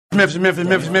Memphis. Nothing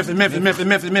but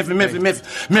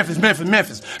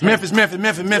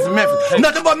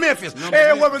Memphis.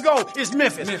 Everywhere we go, it's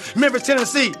Memphis. Memphis,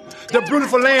 Tennessee, the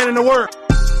beautiful land in the world.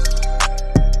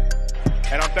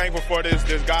 And I'm thankful for this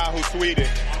guy who tweeted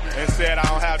and said I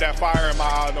don't have that fire in my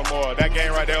eye no more. That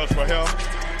game right there was for him.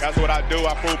 That's what I do.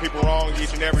 I prove people wrong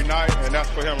each and every night, and that's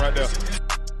for him right there.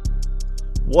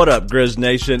 What up, Grizz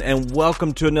Nation, and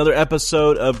welcome to another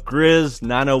episode of Grizz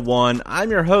 901.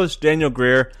 I'm your host, Daniel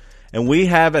Greer, and we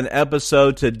have an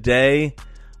episode today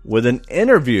with an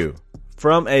interview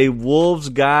from a Wolves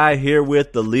guy here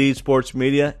with the Lead Sports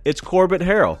Media. It's Corbett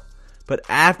Harrell. But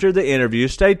after the interview,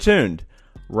 stay tuned.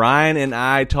 Ryan and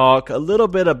I talk a little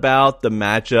bit about the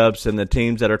matchups and the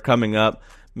teams that are coming up.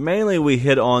 Mainly we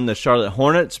hit on the Charlotte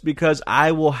Hornets because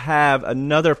I will have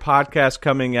another podcast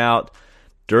coming out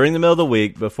during the middle of the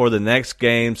week before the next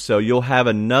game. So you'll have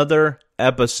another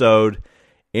episode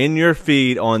in your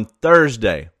feed on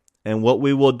Thursday. And what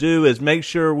we will do is make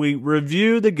sure we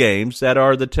review the games that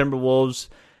are the Timberwolves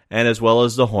and as well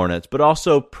as the Hornets, but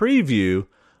also preview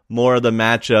more of the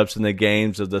matchups and the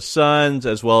games of the Suns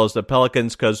as well as the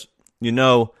Pelicans because, you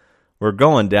know, we're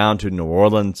going down to New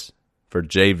Orleans for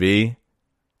JV,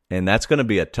 and that's going to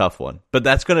be a tough one. But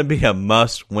that's going to be a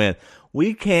must-win.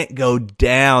 We can't go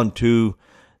down to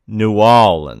New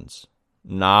Orleans,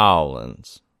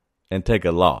 and take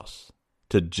a loss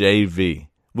to JV.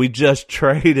 We just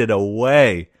traded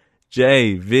away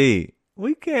JV.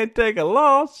 We can't take a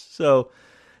loss, so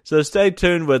stay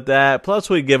tuned with that. Plus,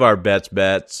 we give our bets.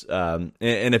 And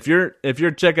if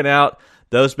you're checking out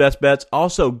those best bets,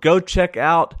 also go check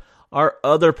out our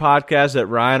other podcasts that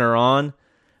Ryan are on.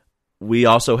 We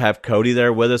also have Cody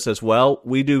there with us as well.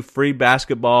 We do free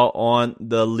basketball on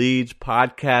the Leads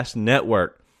Podcast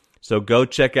Network. So go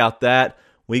check out that.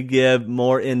 We give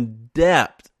more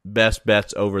in-depth best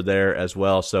bets over there as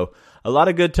well. So a lot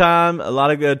of good time, a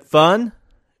lot of good fun,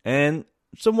 and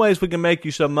some ways we can make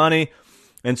you some money.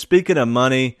 And speaking of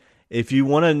money, if you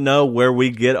want to know where we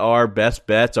get our best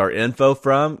bets, our info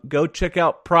from, go check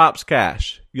out Props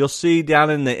Cash. You'll see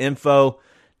down in the info,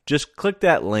 just click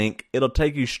that link. It'll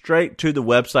take you straight to the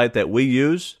website that we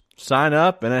use. Sign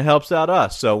up, and it helps out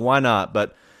us, so why not?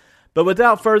 But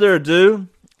without further ado,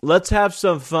 let's have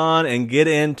some fun and get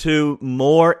into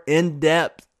more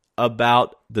in-depth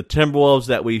about the Timberwolves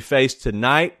that we face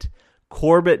tonight.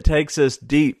 Corbett takes us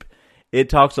deep. It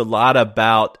talks a lot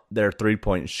about their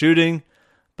three-point shooting,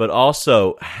 but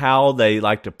also how they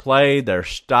like to play, their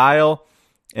style.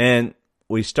 And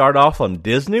we start off on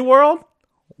Disney World.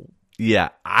 Yeah,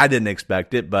 I didn't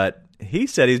expect it, but he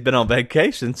said he's been on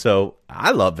vacation, so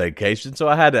I love vacation, so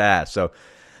I had to ask. So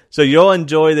you'll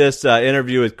enjoy this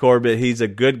interview with Corbett. He's a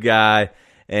good guy,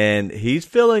 and he's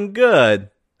feeling good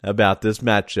about this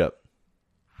matchup.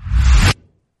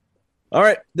 All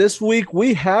right, this week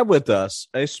we have with us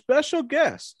a special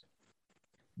guest.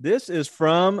 This is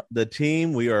from the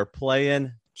team we are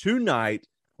playing tonight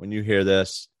when you hear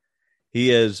this. He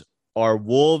is our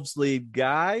Wolves lead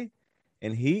guy,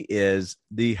 and he is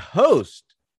the host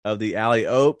of the Alley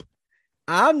Ope.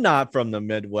 I'm not from the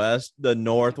Midwest, the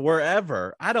North,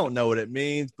 wherever. I don't know what it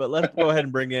means, but let's go ahead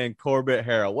and bring in Corbett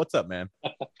Harrell. What's up, man?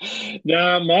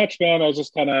 Not much, man. I was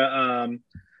just kind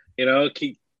of,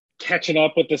 keep catching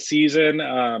up with the season.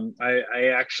 I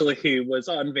actually was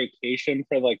on vacation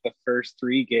for like the first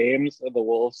 3 games of the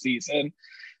Wolves season.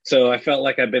 So I felt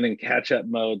like I've been in catch-up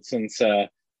mode since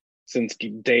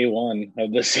day one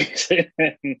of the season.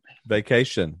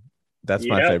 Vacation. That's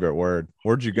my favorite word.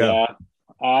 Where'd you go? Yeah.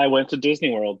 I went to Disney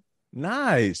World.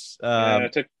 Nice. I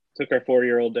took our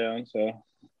 4-year-old down. So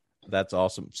that's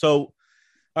awesome. So,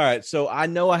 all right. So I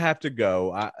know I have to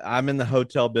go. I'm in the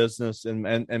hotel business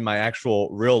and my actual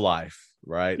real life,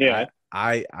 right? Yeah.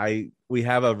 We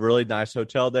have a really nice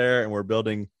hotel there, and we're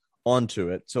building onto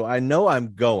it. So I know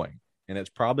I'm going, and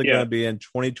it's probably going to be in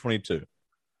 2022.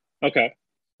 Okay.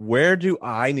 Where do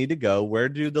I need to go? Where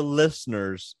do the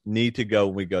listeners need to go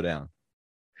when we go down?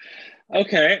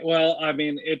 Okay, well, I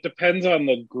mean, it depends on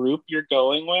the group you're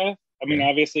going with. I mean,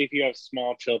 obviously, if you have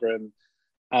small children,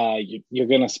 you're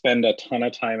going to spend a ton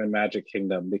of time in Magic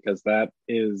Kingdom because that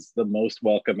is the most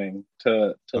welcoming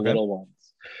to little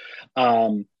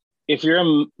ones. If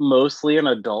you're mostly an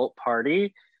adult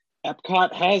party,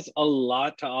 Epcot has a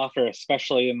lot to offer,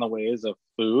 especially in the ways of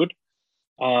food.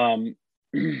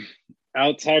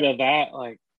 Outside of that,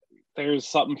 like, there's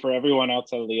something for everyone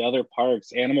outside of the other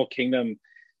parks. Animal Kingdom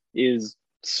is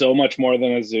so much more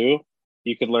than a zoo.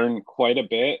 You could learn quite a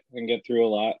bit and get through a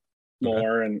lot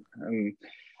more and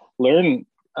learn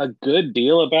a good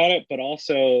deal about it, but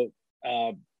also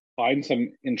find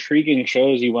some intriguing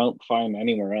shows you won't find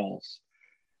anywhere else.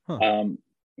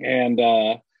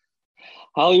 And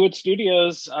Hollywood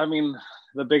Studios, I mean,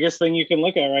 the biggest thing you can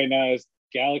look at right now is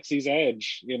Galaxy's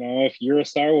Edge. You know, if you're a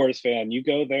Star Wars fan, you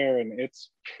go there and it's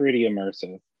pretty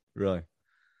immersive. Really?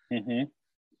 Mm-hmm.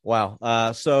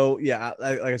 Wow. So yeah,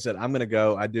 like I said, I'm gonna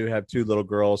go. I do have two little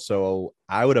girls, so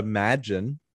I would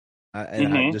imagine,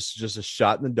 just a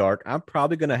shot in the dark, I'm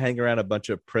probably gonna hang around a bunch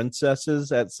of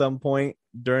princesses at some point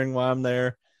during while I'm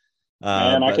there.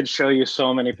 And I could show you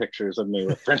so many pictures of me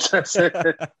with princesses.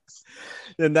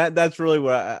 And that's really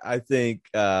what I think.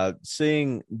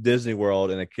 Seeing Disney World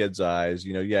in a kid's eyes,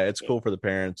 yeah, it's cool for the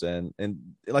parents, and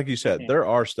like you said, there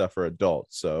are stuff for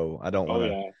adults. So I don't want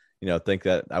to. Think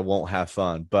that I won't have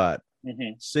fun, but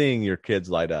seeing your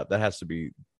kids light up, that has to be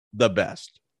the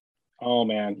best. Oh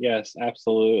man. Yes,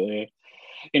 absolutely.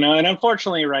 And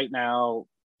unfortunately right now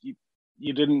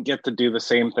you didn't get to do the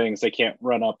same things. They can't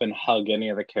run up and hug any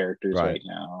of the characters right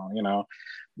now,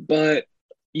 but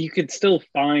you could still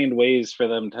find ways for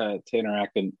them to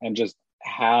interact and just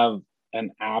have an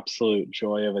absolute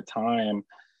joy of a time.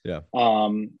 Yeah.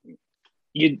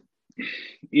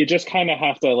 You just kind of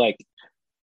have to like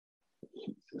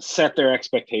set their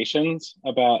expectations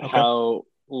about how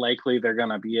likely they're going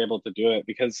to be able to do it,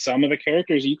 because some of the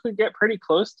characters you could get pretty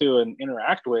close to and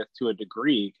interact with to a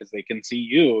degree because they can see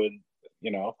you, and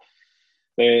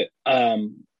they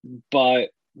but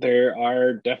there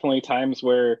are definitely times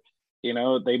where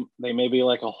they may be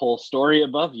like a whole story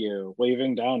above you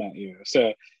waving down at you,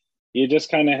 so you just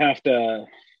kind of have to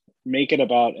make it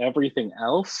about everything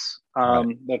else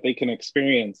that they can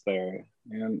experience there.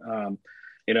 And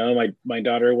my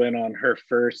daughter went on her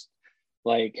first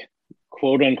like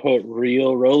quote unquote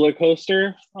real roller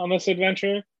coaster on this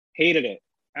adventure. Hated it,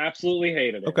 absolutely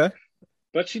hated it. Okay,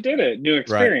 but she did it. New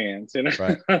experience,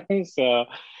 right. So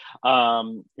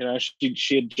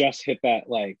she had just hit that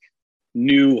like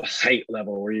new height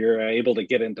level where you're able to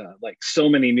get into like so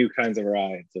many new kinds of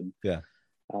rides, and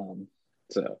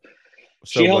so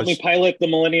she helped me pilot the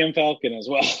Millennium Falcon as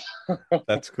well.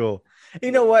 That's cool.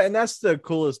 You know what? And that's the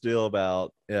coolest deal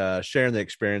about sharing the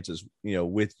experiences,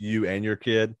 with you and your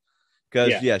kid.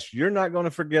 Because yes, you're not going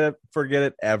to forget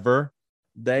it ever.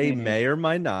 They may or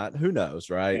might not. Who knows,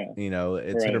 right? Yeah.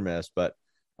 It's hit or miss, but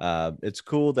it's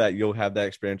cool that you'll have that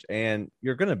experience and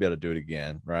you're going to be able to do it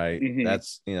again, right?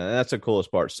 That's the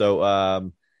coolest part.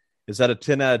 So, is that a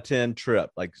 10 out of 10 trip?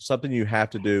 Like something you have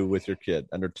to do with your kid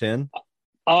under 10?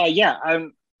 Yeah,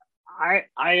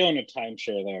 I own a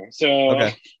timeshare there,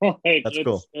 so that's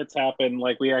cool. It's happened.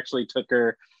 Like we actually took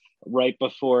her right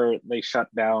before they shut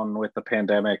down with the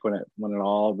pandemic, when it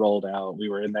all rolled out. We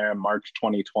were in there in March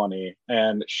 2020,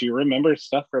 and she remembers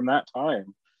stuff from that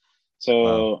time.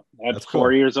 So at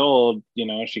 4 years old,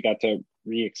 she got to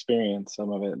re-experience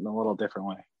some of it in a little different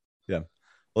way. Yeah.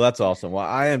 Well, that's awesome. Well,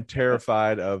 I am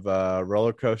terrified of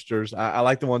roller coasters. I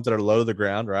like the ones that are low to the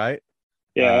ground, right?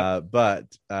 Yeah. But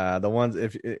the ones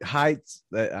heights,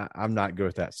 I'm not good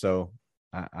with that. So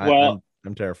I'm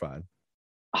terrified.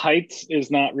 Heights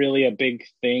is not really a big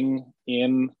thing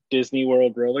in Disney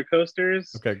World roller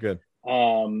coasters. Okay, good.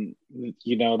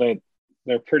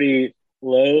 They're pretty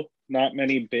low, not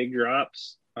many big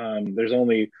drops. There's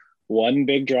only one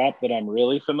big drop that I'm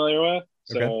really familiar with.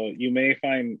 So you may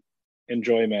find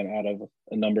enjoyment out of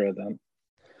a number of them.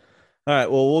 All right.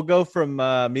 Well, we'll go from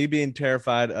me being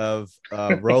terrified of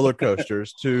roller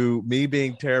coasters to me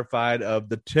being terrified of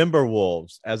the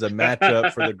Timberwolves as a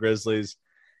matchup for the Grizzlies.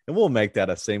 And we'll make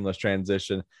that a seamless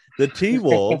transition. The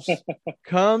T-Wolves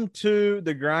come to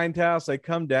the Grindhouse. They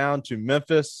come down to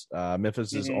Memphis.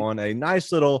 Memphis is on a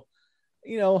nice little,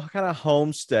 kind of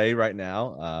home stay right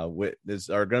now.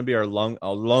 This are going to be our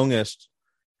longest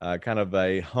kind of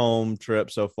a home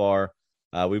trip so far.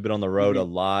 We've been on the road a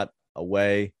lot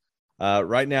away.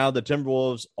 Right now, the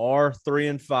Timberwolves are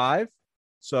 3-5.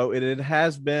 So it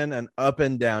has been an up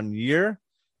and down year.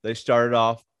 They started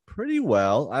off pretty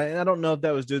well. I don't know if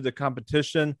that was due to the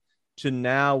competition to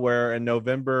now, where in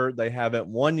November they haven't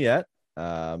won yet,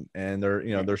 and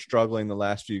they're struggling the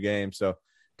last few games. So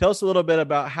tell us a little bit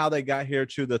about how they got here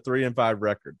to the 3-5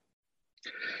 record.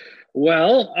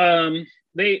 Well,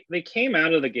 they came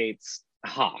out of the gates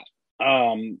hot.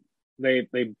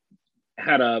 They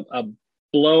had a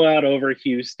blowout over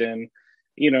Houston.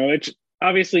 It's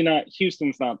obviously not,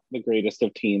 Houston's not the greatest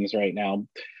of teams right now,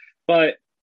 but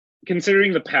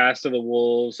considering the past of the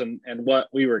Wolves and what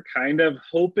we were kind of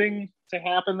hoping to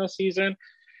happen this season,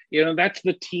 that's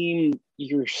the team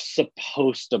you're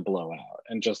supposed to blow out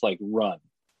and just like run.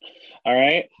 All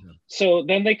right. Yeah. So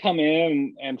then they come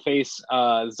in and face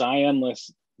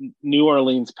Zionless New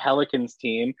Orleans Pelicans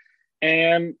team,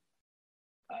 and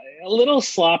a little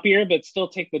sloppier, but still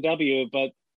take the W.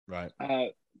 But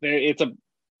it's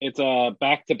a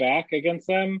back to back against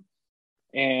them,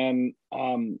 and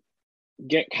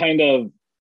get kind of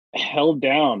held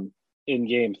down in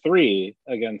game 3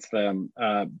 against them.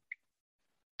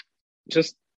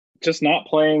 Just not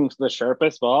playing the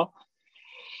sharpest ball.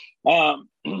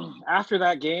 After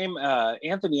that game,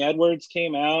 Anthony Edwards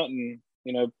came out and,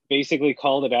 basically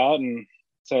called it out and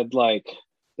said like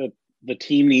that the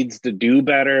team needs to do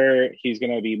better. He's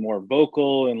going to be more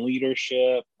vocal in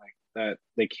leadership, like that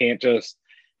they can't just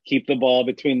keep the ball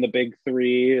between the big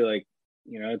 3. Like,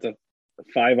 it's a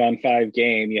 5-on-5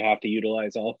 game. You have to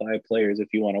utilize all 5 players if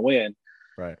you want to win.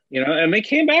 Right. And they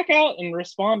came back out and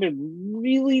responded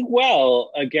really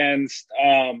well against,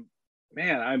 I'm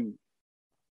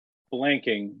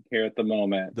blanking here at the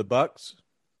moment. The Bucks?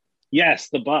 Yes,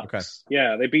 the Bucks. Okay.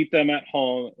 Yeah, they beat them at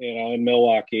home, in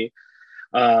Milwaukee.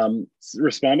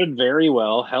 Responded very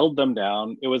well, held them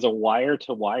down. It was a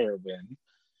wire-to-wire win.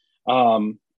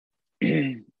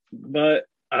 But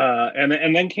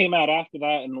and then came out after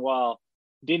that, and while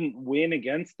didn't win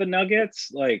against the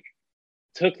Nuggets, like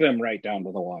took them right down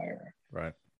to the wire.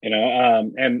 Right.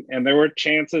 And there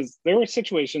were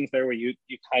situations there where you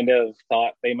kind of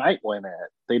thought they might win it.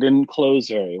 They didn't close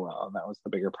very well, and that was the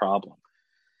bigger problem.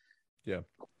 Yeah.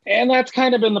 And that's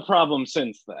kind of been the problem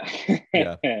since then.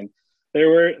 Yeah. And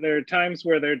there are times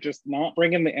where they're just not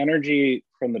bringing the energy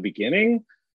from the beginning,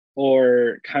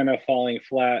 or kind of falling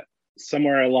flat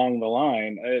somewhere along the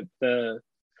line. The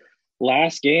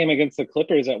last game against the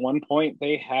Clippers, at one point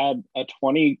they had a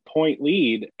 20-point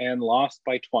lead and lost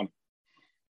by 20.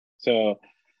 So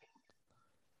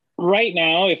right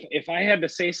now, if I had to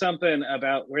say something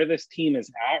about where this team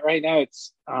is at right now,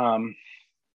 it's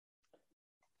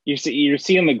you're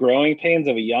seeing the growing pains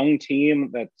of a young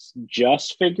team that's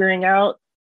just figuring out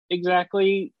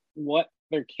exactly what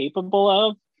they're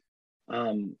capable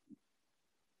of.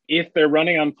 If they're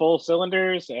running on full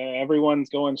cylinders, everyone's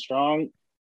going strong,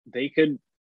 they could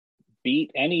beat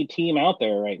any team out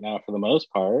there right now for the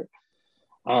most part.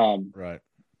 Right.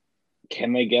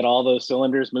 Can they get all those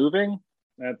cylinders moving?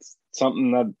 That's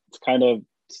something that's kind of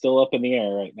still up in the air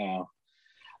right now.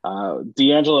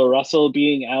 D'Angelo Russell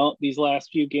being out these last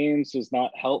few games was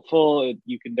not helpful.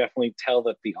 You can definitely tell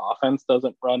that the offense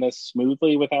doesn't run as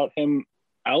smoothly without him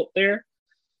out there,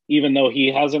 even though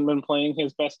he hasn't been playing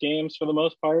his best games for the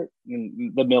most part.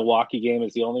 And the Milwaukee game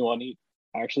is the only one he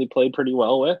actually played pretty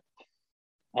well with.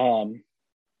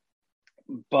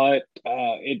 But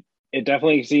it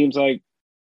definitely seems like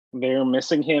they're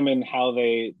missing him in how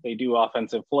they do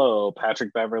offensive flow.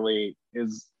 Patrick Beverley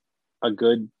is a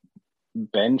good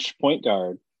bench point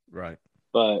guard, right?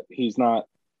 But he's not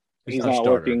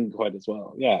working quite as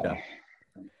well.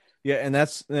 Yeah, and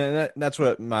that's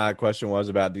what my question was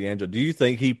about D'Angelo. Do you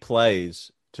think he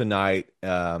plays tonight?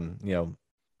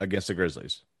 Against the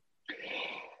Grizzlies.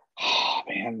 Oh,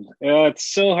 man, it's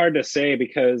so hard to say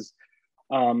because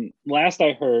last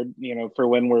I heard, for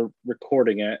when we're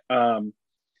recording it,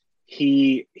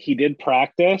 he did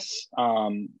practice.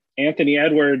 Anthony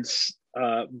Edwards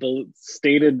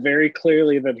stated very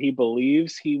clearly that he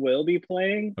believes he will be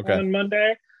playing on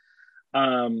Monday.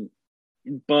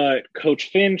 But Coach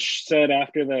Finch said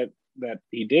after that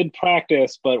he did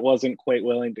practice, but wasn't quite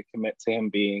willing to commit to him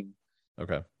being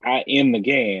in the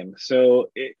game.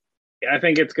 So I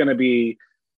think it's going to be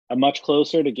a much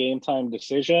closer to game time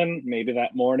decision. Maybe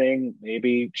that morning,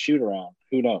 maybe shoot around.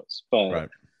 Who knows? But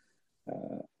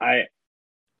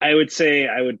I would say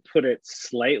I would put it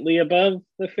slightly above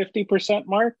the 50%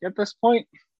 mark at this point.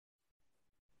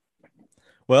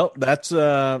 Well, that's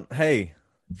hey,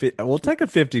 we'll take a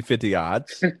 50-50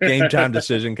 odds game time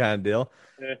decision kind of deal.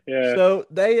 Yeah. So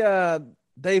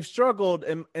they've struggled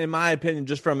in my opinion,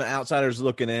 just from outsiders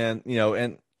looking in,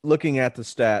 and looking at the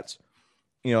stats,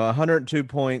 102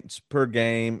 points per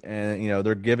game, and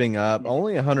they're giving up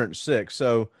only 106.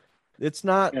 So it's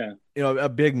not a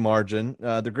big margin.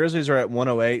 The Grizzlies are at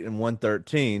 108 and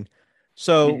 113.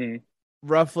 So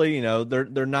roughly,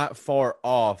 they're not far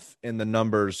off in the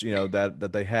numbers, that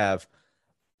they have.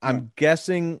 I'm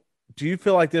guessing, do you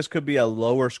feel like this could be a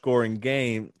lower scoring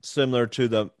game similar to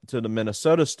the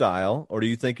Minnesota style, or do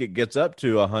you think it gets up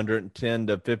to 110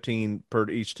 to 15 per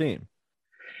each team?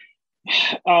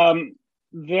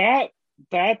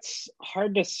 That's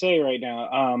hard to say right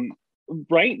now.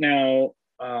 Right now,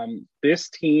 this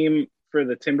team for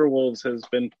the Timberwolves has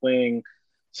been playing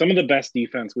some of the best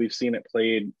defense we've seen it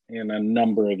played in a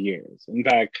number of years. In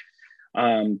fact,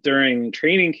 during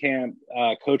training camp,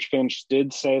 Coach Finch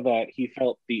did say that he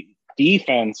felt the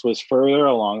defense was further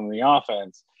along than the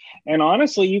offense. And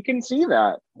honestly, you can see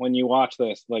that when you watch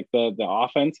this. Like the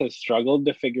offense has struggled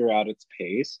to figure out its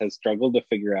pace, has struggled to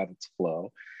figure out its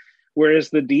flow. Whereas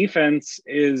the defense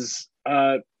is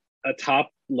a top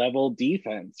level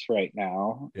defense right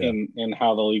now in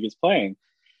how the league is playing.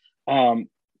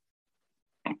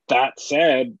 That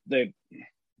said,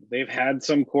 they've had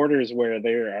some quarters where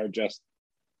they are just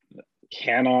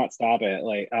cannot stop it.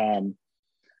 Like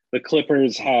the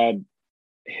Clippers had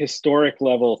historic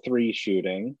level 3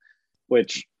 shooting,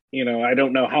 which, you know, I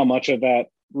don't know how much of that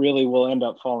really will end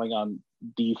up falling on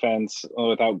defense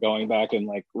without going back and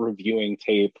like reviewing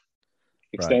tape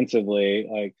extensively.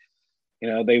 Right. Like, you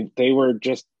know, they were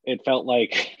just, it felt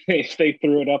like if they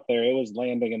threw it up there, it was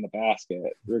landing in the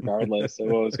basket regardless of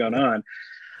what was going on.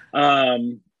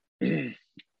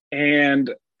 And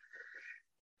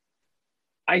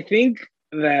I think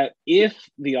that if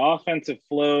the offensive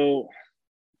flow,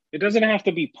 it doesn't have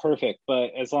to be perfect,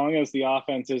 but as long as the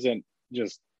offense isn't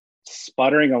just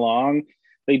sputtering along,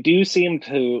 they do seem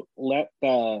to let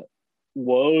the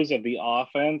woes of the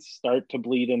offense start to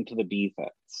bleed into the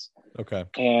defense. Okay.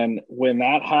 And when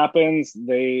that happens,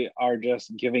 they are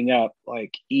just giving up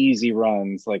like easy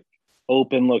runs, like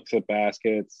open looks at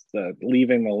baskets,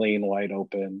 leaving the lane wide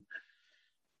open.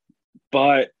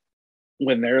 But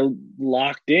when they're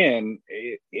locked in,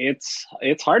 it's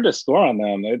hard to score on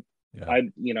them.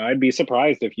 I'd be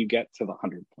surprised if you get to the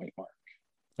 100-point mark.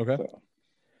 Okay.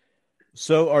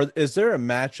 So is there a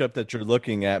matchup that you're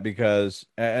looking at? Because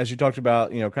as you talked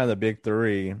about, you know, kind of the big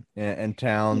three and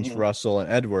Towns, Russell,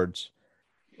 and Edwards,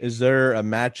 is there a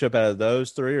matchup out of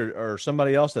those three or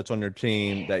somebody else that's on your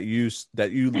team that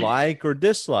you like or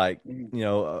dislike, you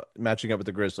know, matching up with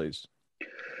the Grizzlies?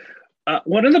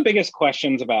 One of the biggest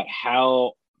questions about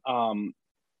how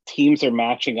teams are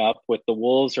matching up with the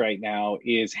Wolves right now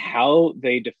is how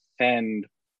they defend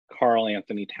Karl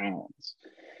Anthony Towns.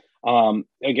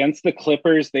 Against the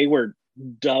Clippers, they were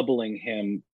doubling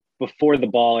him before the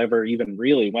ball ever even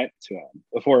really went to him,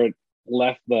 before it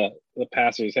left the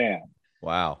passer's hand.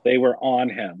 Wow. They were on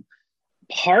him.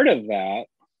 Part of that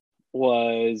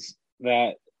was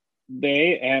that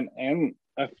they and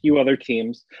a few other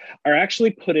teams are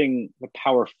actually putting the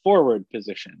power forward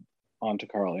position onto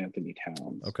Karl Anthony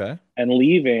Towns. Okay. And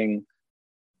leaving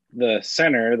the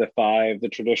center, the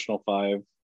traditional 5,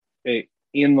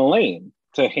 in the lane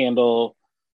to handle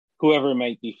whoever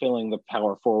might be filling the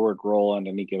power forward role on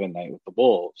any given night with the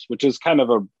Wolves, which is kind of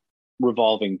a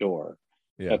revolving door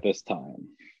at this time.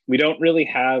 We don't really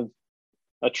have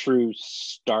a true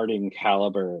starting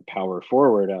caliber power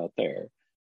forward out there.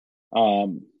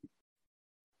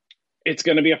 It's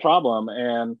going to be a problem.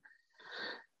 And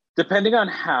depending on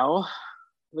how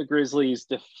the Grizzlies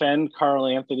defend Karl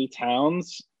Anthony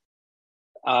Towns,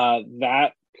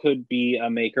 that could be a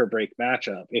make or break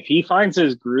matchup. If he finds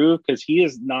his groove, because he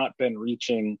has not been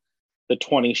reaching the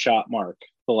 20 shot mark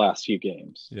the last few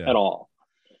games at all.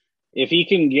 If he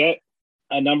can get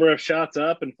a number of shots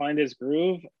up and find his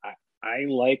groove, I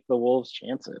like the Wolves'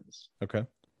 chances. Okay.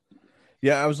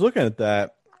 Yeah, I was looking at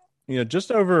that. You know,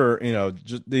 just over, you know,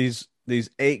 just these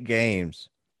 8 games,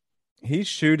 he's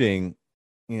shooting,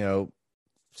 you know,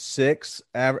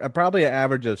 probably an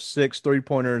average of 6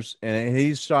 3-pointers, and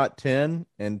he's shot 10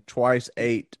 and twice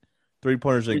 8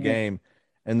 3-pointers a game.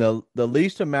 And the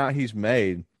least amount he's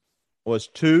made was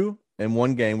 2 in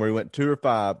one game where he went 2 or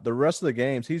 5. The rest of the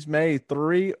games, he's made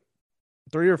 3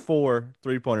 or 4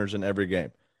 3-pointers in every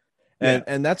game.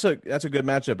 And that's a good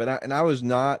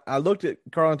matchup. I looked at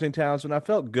Karl Anthony Towns and I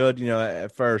felt good, you know,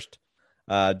 at first,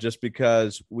 just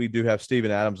because we do have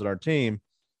Steven Adams on our team.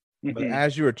 But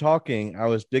as you were talking, I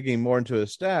was digging more into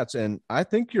his stats, and I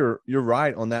think you're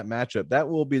right on that matchup. That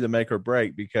will be the make or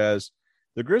break, because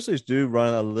the Grizzlies do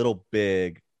run a little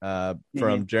big from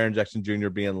Jaren Jackson Jr.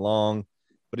 being long,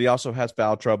 but he also has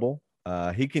foul trouble.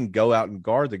 He can go out and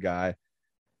guard the guy,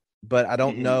 but I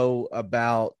don't know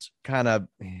about kind of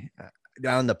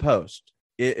down the post.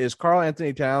 Is Karl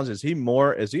Anthony Towns, is he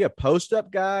a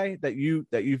post-up guy that you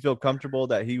feel comfortable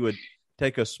that he would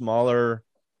take a smaller,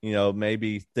 you know,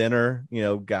 maybe thinner, you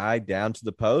know, guy down to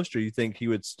the post, or you think he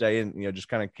would stay and, you know, just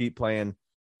kind of keep playing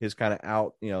his kind of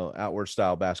outward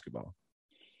style basketball?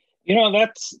 You know,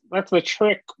 that's the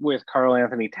trick with Karl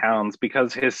Anthony Towns,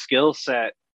 because his skill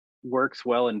set works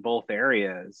well in both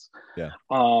areas. Yeah.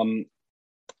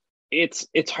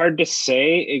 It's hard to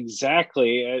say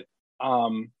exactly.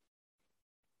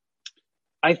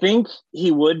 I think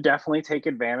he would definitely take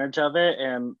advantage of it,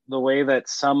 and the way that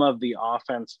some of the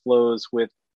offense flows with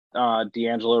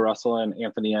D'Angelo Russell and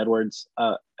Anthony Edwards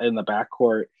in the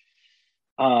backcourt,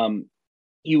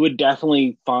 you would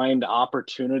definitely find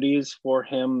opportunities for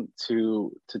him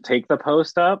to take the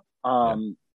post up.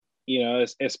 You know,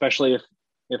 especially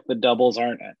if the doubles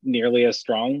aren't nearly as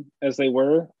strong as they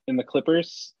were in the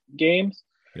Clippers games.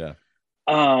 Yeah.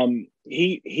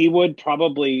 He would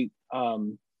probably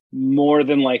more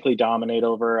than likely dominate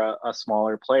over a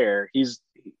smaller player. He's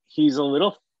a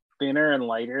little thinner and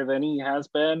lighter than he has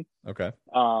been. Okay.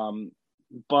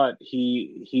 But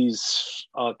he's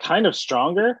kind of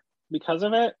stronger because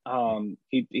of it.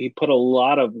 He put a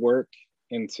lot of work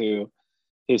into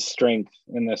his strength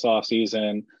in this off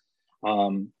season.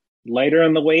 Lighter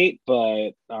in the weight,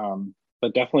 but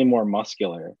definitely more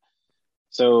muscular.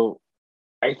 So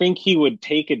I think he would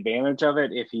take advantage of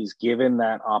it if he's given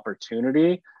that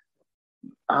opportunity.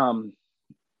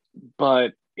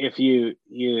 But if you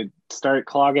start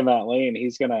clogging that lane,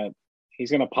 he's gonna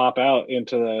pop out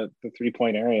into the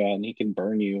 3-point area, and he can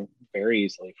burn you very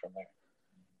easily from there.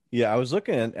 Yeah, I was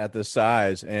looking at the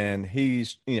size, and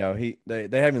he's, they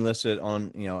have him listed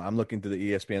on, I'm looking through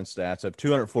the ESPN stats of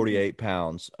 248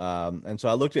 pounds. And so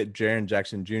I looked at Jaren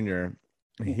Jackson Jr.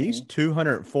 He's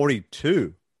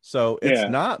 242. So it's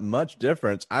not much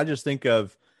difference. I just think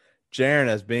of Jaren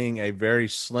as being a very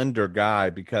slender guy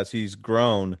because he's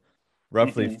grown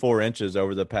roughly 4 inches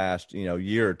over the past,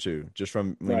 year or two, just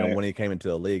from, when he came into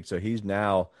the league. So he's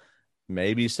now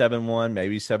maybe 7'1",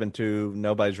 maybe 7'2".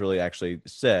 Nobody's really actually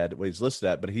said what he's listed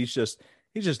at, but he's just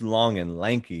long and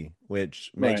lanky,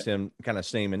 which makes him kind of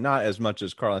seem, and not as much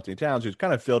as Karl-Anthony Towns, who's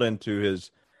kind of filled into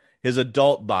his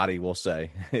adult body, we'll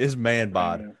say, his man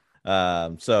bod.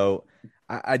 So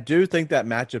I do think that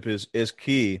matchup is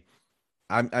key.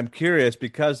 I'm curious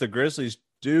because the Grizzlies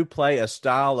do play a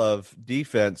style of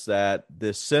defense that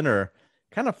the center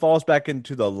kind of falls back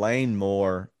into the lane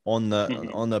more on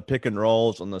the pick and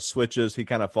rolls, on the switches. He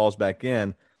kind of falls back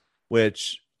in,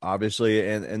 which obviously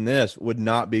in this would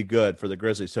not be good for the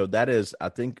Grizzlies. So that is, I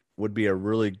think, would be a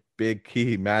really big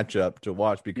key matchup to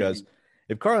watch, because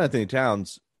if Karl-Anthony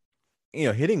Towns,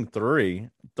 hitting 3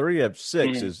 of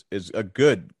 6 is a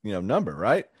good, number,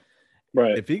 right?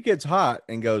 Right. If he gets hot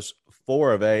and goes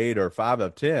 4 of 8 or 5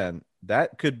 of 10,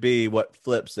 that could be what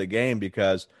flips the game,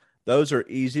 because those are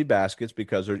easy baskets,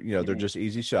 because they're just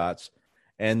easy shots.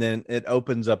 And then it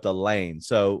opens up the lane.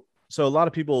 So a lot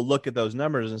of people look at those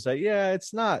numbers and say, yeah,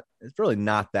 it's really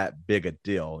not that big a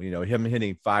deal. Him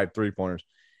hitting 5 3-pointers.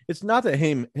 It's not that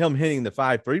him hitting the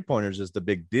 5 3-pointers is the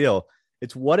big deal.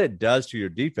 It's what it does to your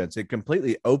defense. It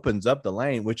completely opens up the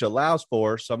lane, which allows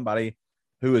for somebody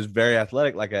who is very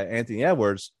athletic, like Anthony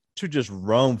Edwards, to just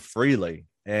roam freely.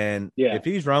 And if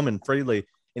he's roaming freely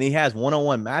and he has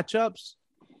one-on-one matchups,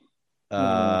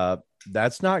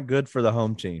 that's not good for the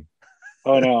home team.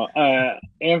 Oh, no.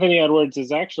 Anthony Edwards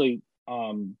is actually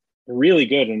really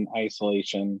good in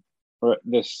isolation for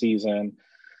this season.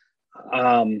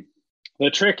 The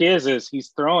trick is he's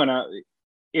throwing out.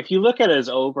 If you look at his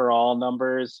overall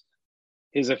numbers,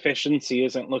 his efficiency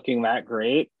isn't looking that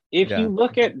great. If you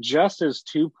look at just his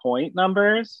 2-point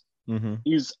numbers,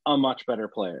 he's a much better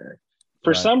player.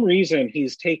 For some reason,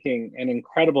 he's taking an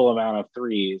incredible amount of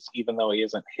threes, even though he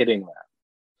isn't hitting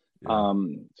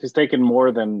them. He's taken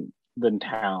more than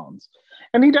Towns,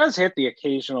 and he does hit the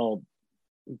occasional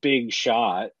big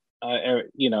shot,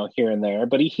 here and there,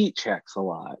 but he heat checks a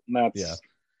lot. And that's,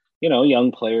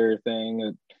 young player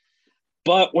thing.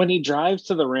 But when he drives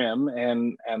to the rim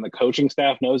and the coaching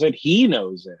staff knows it, he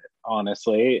knows it,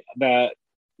 honestly,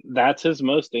 that's his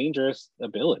most dangerous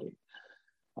ability.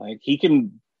 Like, he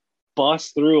can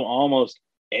bust through almost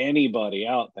anybody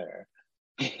out there.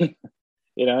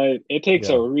 It takes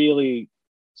a really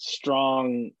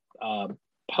strong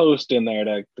post in there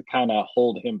to kind of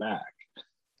hold him back.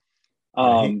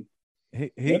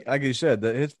 He like you said,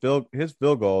 that his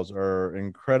field goals are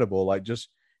incredible. Like, just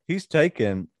he's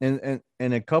taken in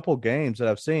a couple games that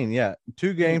I've seen.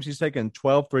 2 games he's taken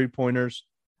 12 3-pointers,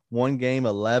 1 game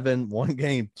 11, 1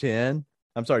 game 10.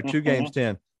 I'm sorry, 2 games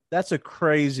 10. That's a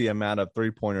crazy amount of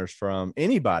 3-pointers from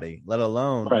anybody, let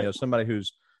alone somebody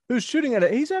who's shooting at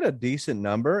it. He's at a decent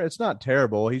number. It's not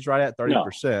terrible. He's right at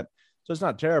 30%. So it's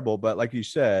not terrible, but like you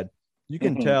said, you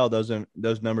can tell those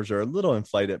numbers are a little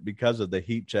inflated because of the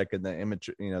heat check and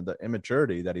the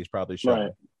immaturity that he's probably showing.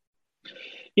 Right.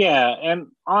 Yeah, and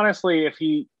honestly, if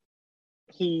he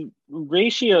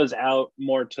ratios out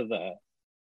more to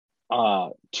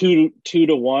the 2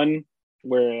 to 1,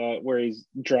 where he's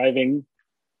driving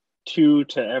 2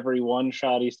 to every 1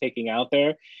 shot he's taking out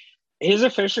there, his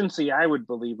efficiency, I would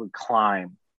believe, would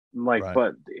climb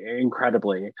but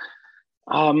incredibly.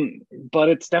 But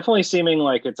it's definitely seeming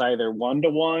like it's either 1 to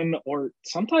 1 or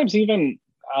sometimes even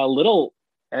a little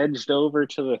edged over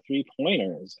to the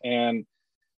 3-pointers, and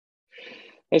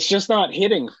it's just not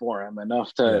hitting for him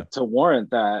enough to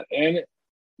warrant that. And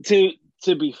to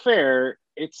be fair,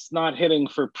 it's not hitting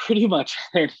for pretty much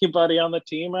anybody on the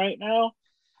team right now.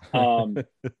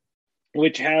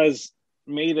 which has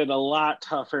made it a lot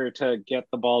tougher to get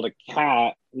the ball to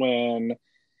Cat when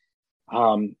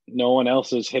no one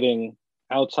else is hitting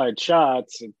outside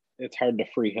shots. It's hard to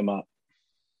free him up.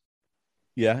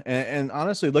 Yeah, and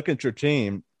honestly, looking at your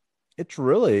team, it's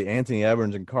really Anthony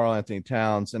Edwards and Karl-Anthony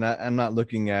Towns, and I'm not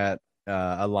looking at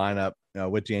a lineup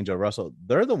with D'Angelo Russell.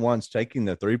 They're the ones taking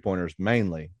the 3-pointers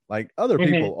mainly. Like other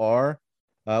people are.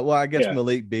 Well, I guess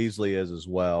Malik Beasley is as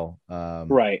well.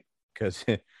 Right. Because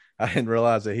I didn't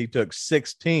realize that he took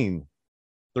 16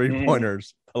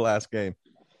 3-pointers the last game.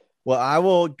 Well,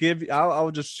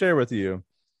 I'll just share with you.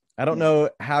 I don't know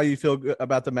how you feel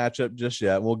about the matchup just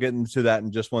yet. We'll get into that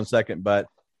in just 1 second, but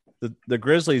the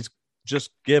Grizzlies just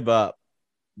give up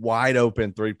wide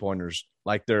open 3-pointers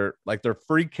like they're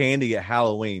free candy at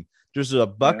Halloween. There's a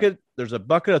bucket of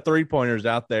 3-pointers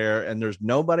out there, and there's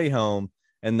nobody home,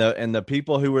 and the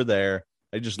people who were there,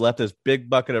 they just left this big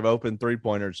bucket of open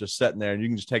 3-pointers just sitting there, and you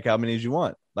can just take how many as you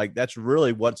want. Like that's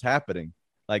really what's happening.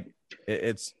 Like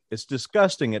it's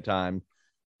disgusting at times,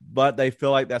 but they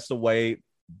feel like that's the way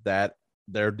that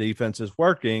their defense is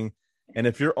working. And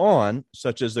if you're on,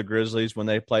 such as the Grizzlies when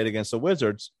they played against the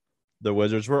Wizards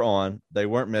were on, they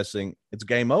weren't missing. It's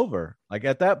game over. Like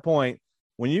at that point,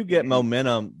 when you get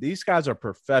momentum, these guys are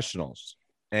professionals.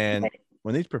 And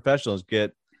when these professionals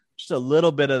get just a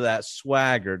little bit of that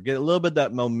swagger, get a little bit of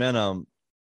that momentum,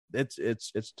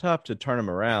 it's tough to turn them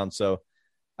around. So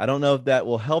I don't know if that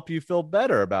will help you feel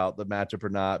better about the matchup or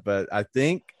not, but I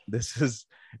think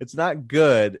it's not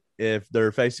good if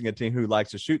they're facing a team who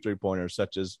likes to shoot 3-pointers,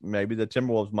 such as maybe the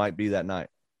Timberwolves might be that night.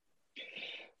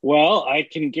 Well, I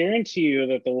can guarantee you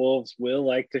that the Wolves will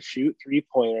like to shoot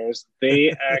 3-pointers.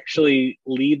 They actually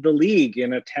lead the league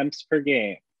in attempts per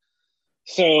game.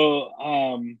 So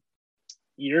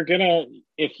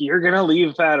if you're gonna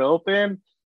leave that open,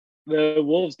 the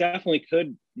Wolves definitely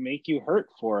could make you hurt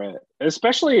for it,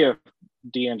 especially if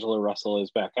D'Angelo Russell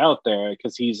is back out there,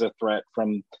 because he's a threat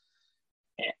from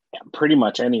pretty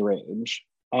much any range.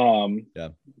 Which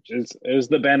is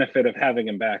the benefit of having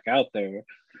him back out there.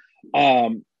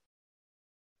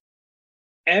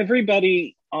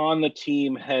 Everybody on the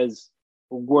team has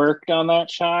worked on that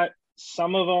shot.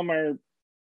 Some of them are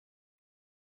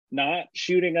not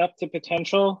shooting up to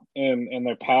potential in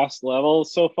their past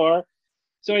levels so far.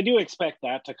 So I do expect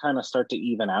that to kind of start to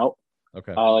even out.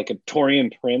 Okay. Like a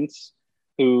Taurean Prince,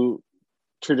 who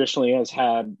traditionally has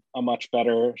had a much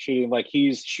better shooting. Like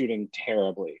he's shooting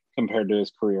terribly compared to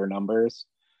his career numbers.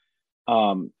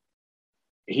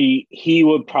 He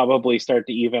would probably start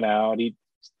to even out. He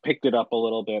picked it up a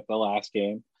little bit the last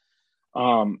game.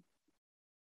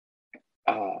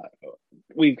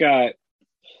 We've got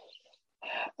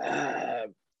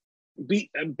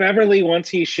Beverly, once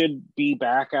he should be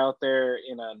back out there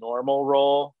in a normal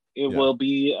role, it will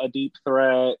be a deep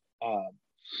threat.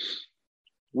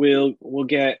 We'll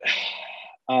get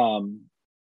Jalen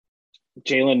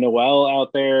Noel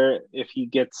out there if he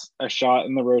gets a shot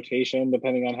in the rotation,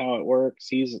 depending on how it works.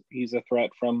 He's a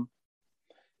threat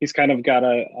he's kind of got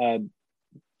a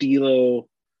D'Lo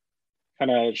kind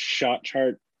of shot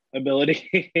chart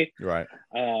ability. Right.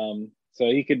 So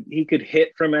he could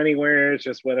hit from anywhere. It's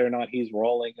just whether or not he's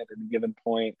rolling at a given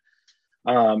point.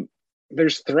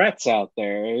 There's threats out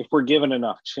there if we're given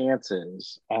enough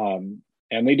chances.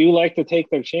 And they do like to take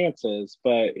their chances,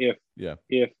 but if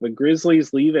the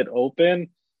Grizzlies leave it open,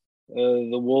 the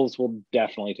Wolves will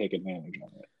definitely take advantage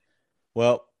of it.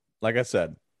 Well, like I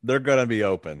said, they're going to be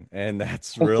open, and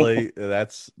that's really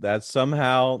that's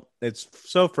somehow it's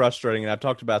so frustrating. And I've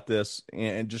talked about this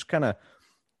and just kind of,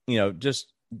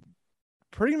 just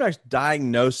pretty much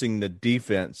diagnosing the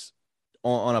defense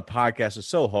on a podcast is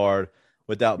so hard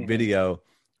without video,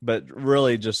 but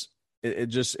really just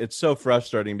it's so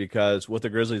frustrating because what the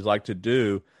Grizzlies like to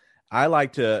do, I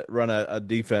like to run a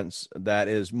defense that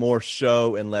is more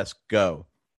show and less go.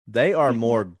 They are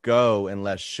more go and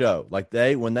less show. Like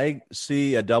when they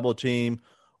see a double team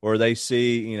or they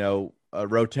see, a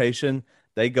rotation,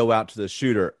 they go out to the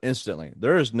shooter instantly.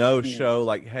 There is no show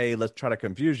like, hey, let's try to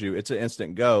confuse you. It's an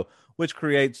instant go, which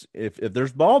creates, if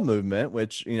there's ball movement,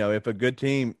 which, if a good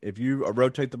team, if you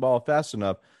rotate the ball fast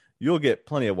enough, you'll get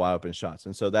plenty of wide open shots.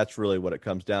 And so that's really what it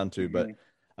comes down to.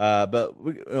 But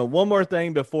one more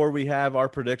thing before we have our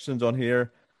predictions on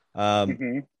here.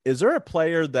 Is there a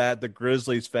player that the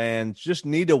Grizzlies fans just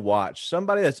need to watch?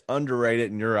 Somebody that's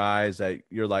underrated in your eyes that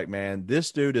you're like, man,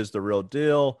 this dude is the real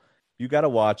deal. You got to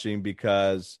watch him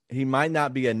because he might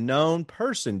not be a known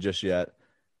person just yet,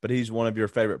 but he's one of your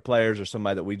favorite players or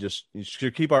somebody that we just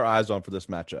should keep our eyes on for this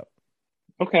matchup.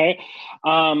 Okay.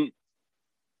 Jaden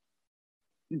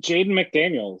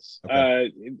McDaniels.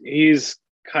 Okay. He's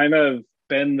kind of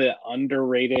been the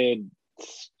underrated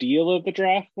steal of the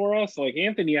draft for us. Like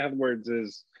Anthony Edwards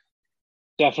is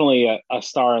definitely a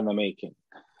star in the making.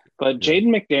 But Jaden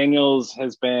McDaniels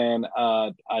has been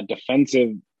a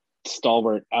defensive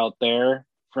stalwart out there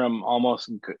from almost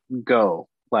go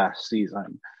last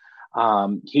season.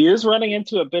 He is running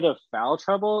into a bit of foul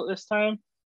trouble this time,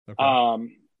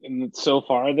 and so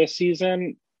far this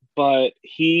season, but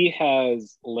he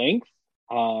has length.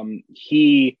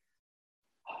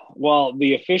 While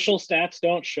the official stats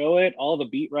don't show it, all the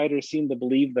beat writers seem to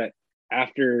believe that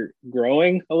after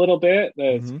growing a little bit,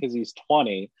 that it's because he's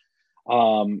 20,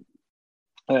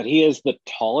 that he is the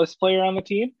tallest player on the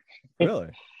team. Really?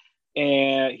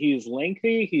 And he's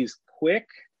lengthy, he's quick.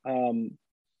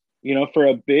 For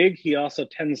a big, he also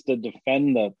tends to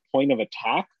defend the point of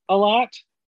attack a lot.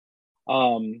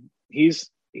 He's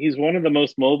one of the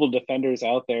most mobile defenders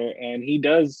out there, and he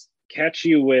does catch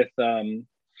you with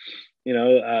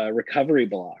recovery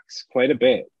blocks quite a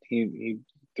bit. He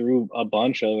threw a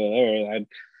bunch over there.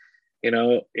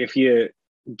 If you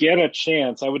get a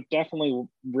chance, I would definitely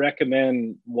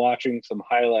recommend watching some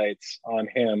highlights on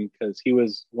him, because he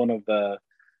was one of the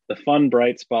fun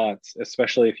bright spots,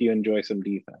 especially if you enjoy some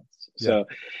defense. So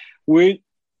we're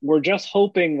just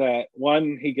hoping that,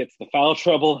 one, he gets the foul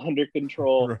trouble under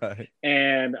control, right,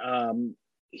 and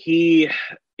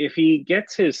if he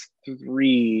gets his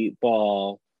three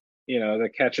ball, the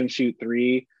catch and shoot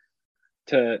three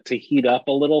to heat up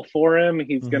a little for him,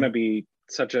 he's going to be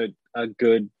such a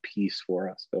good piece for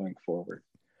us going forward.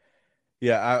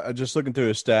 Yeah, I just looking through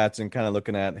his stats and kind of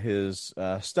looking at his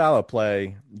style of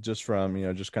play, just from,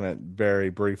 just kind of very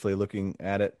briefly looking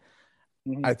at it.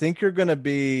 I think you're going to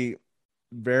be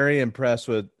very impressed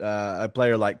with a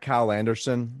player like Kyle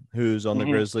Anderson, who's on the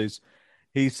Grizzlies.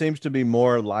 He seems to be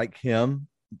more like him,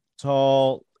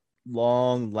 tall,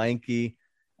 long, lanky,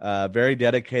 very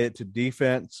dedicated to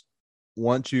defense.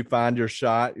 Once you find your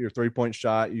shot, your three-point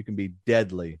shot, you can be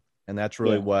deadly. And that's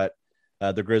really what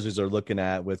the Grizzlies are looking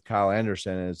at with Kyle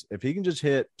Anderson, is if he can just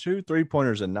hit 2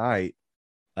 3-pointers a night,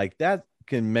 like that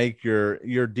can make your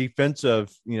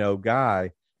defensive,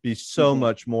 guy be so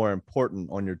much more important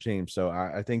on your team. So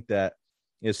I think that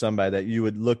is somebody that you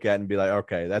would look at and be like,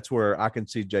 okay, that's where I can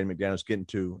see Jaden McDaniels getting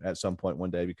to at some point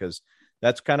one day, because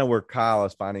that's kind of where Kyle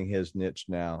is finding his niche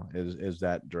now, is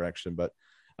that direction. But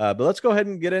let's go ahead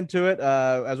and get into it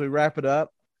as we wrap it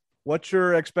up. What's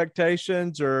your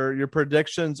expectations or your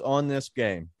predictions on this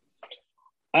game?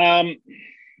 A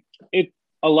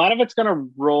lot of it's going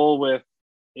to roll with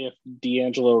if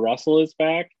D'Angelo Russell is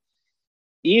back.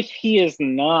 If he is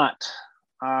not,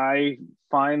 I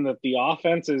find that the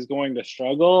offense is going to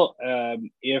struggle.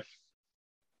 If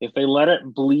they let it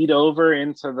bleed over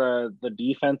into the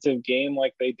defensive game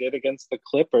like they did against the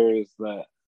Clippers, that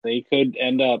they could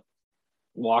end up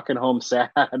walking home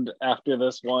sad after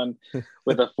this one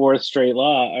with a fifth straight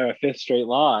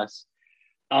loss.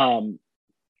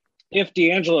 If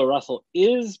D'Angelo Russell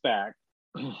is back,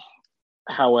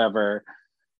 however,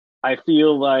 I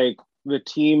feel like the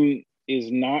team is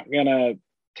not gonna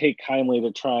take kindly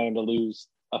to trying to lose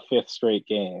a fifth straight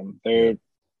game. They're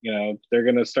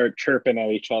gonna start chirping at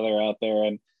each other out there,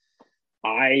 and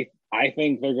I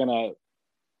think they're gonna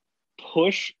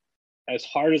push as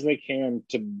hard as they can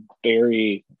to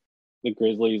bury the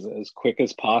Grizzlies as quick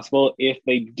as possible. If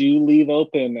they do leave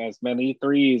open as many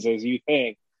threes as you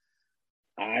think,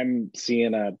 I'm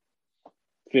seeing a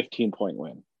 15-point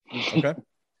win. Okay.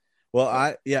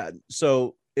 Well,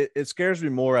 so it scares me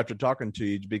more after talking to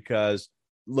you, because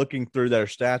looking through their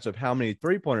stats of how many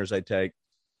 3-pointers they take,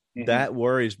 that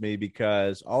worries me,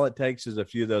 because all it takes is a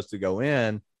few of those to go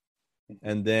in.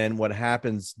 And then what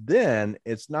happens then,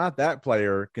 it's not that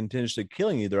player continuously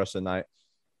killing you the rest of the night.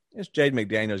 It's Jaden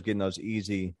McDaniels getting those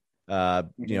easy,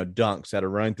 dunks that are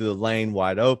running through the lane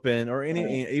wide open, or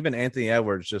even Anthony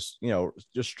Edwards just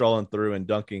strolling through and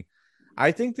dunking.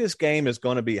 I think this game is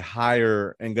going to be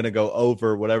higher and going to go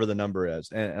over whatever the number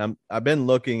is. And I've been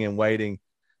looking and waiting.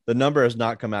 The number has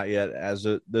not come out yet as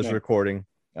this recording.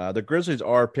 The Grizzlies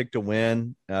are picked to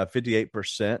win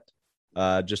 58%,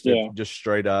 just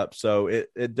straight up. So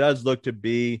it does look to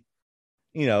be,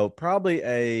 probably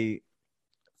a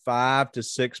 5 to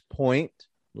 6 point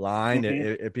line.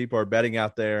 If people are betting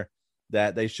out there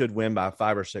that they should win by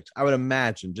 5 or 6, I would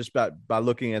imagine, just by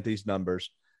looking at these numbers.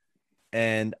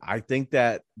 And I think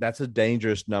that that's a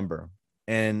dangerous number.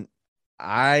 And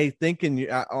I'm going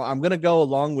to go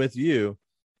along with you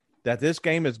that this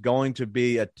game is going to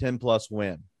be a 10-plus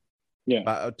win. Yeah.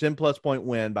 A 10-plus point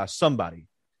win by somebody.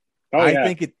 I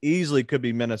think it easily could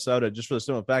be Minnesota, just for the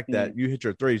simple fact that you hit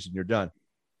your threes and you're done.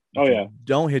 If you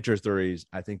don't hit your threes,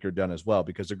 I think you're done as well,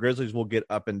 because the Grizzlies will get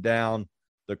up and down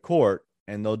the court,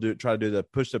 and they'll try to do the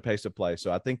push the pace of play.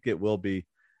 So I think it will be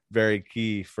very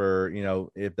key for,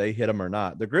 if they hit them or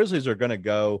not. The Grizzlies are going to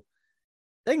go.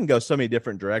 They can go so many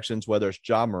different directions, whether it's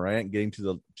Ja Morant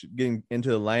getting into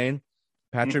the lane.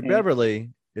 Patrick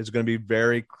Beverley is going to be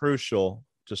very crucial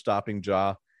to stopping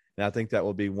Ja. And I think that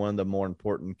will be one of the more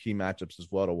important key matchups as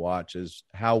well to watch, is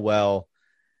how well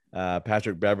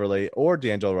Patrick Beverley or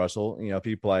D'Angelo Russell, if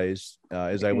he plays,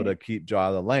 is able to keep Ja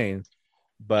in the lane.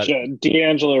 But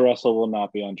D'Angelo Russell will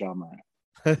not be on Ja Morant.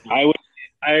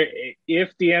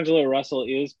 If D'Angelo Russell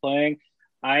is playing,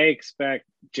 I expect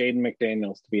Jaden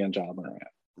McDaniels to be on Ja Morant.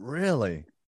 Really?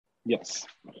 Yes.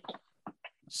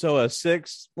 So a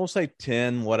 6, we'll say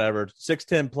 10, whatever,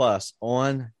 6'10" plus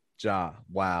on Ja.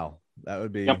 Wow.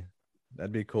 That'd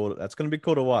be cool. That's going to be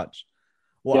cool to watch.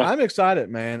 Well, yeah. I'm excited,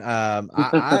 man.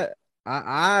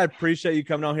 I appreciate you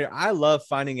coming on here. I love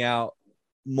finding out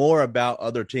more about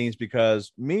other teams,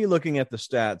 because me looking at the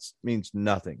stats means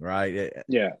nothing, right?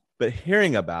 But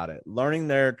hearing about it, learning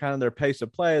their pace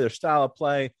of play, their style of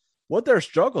play, what their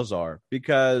struggles are,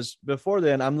 because before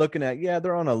then I'm looking at,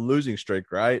 they're on a losing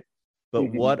streak, right? But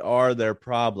what are their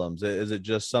problems? Is it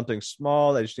just something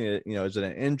small? They just need, is it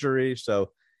an injury?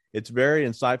 So it's very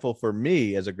insightful for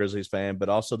me as a Grizzlies fan, but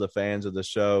also the fans of the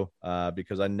show,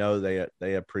 because I know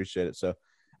they appreciate it. So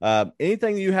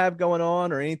anything you have going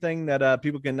on, or anything that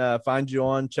people can find you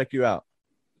on, check you out?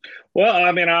 Well,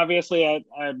 I mean, obviously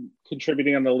I'm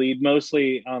contributing on the lead,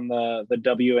 mostly on the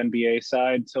WNBA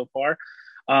side so far.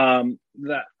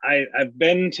 I've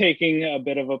been taking a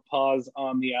bit of a pause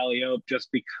on the alley-oop just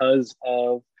because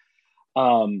of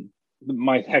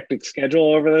my hectic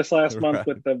schedule over this last month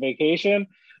with the vacation.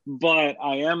 But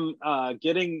I am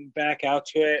getting back out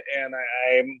to it, and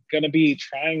I'm going to be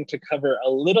trying to cover a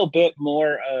little bit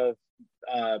more of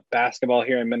basketball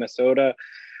here in Minnesota.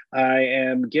 I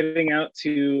am getting out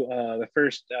to the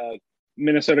first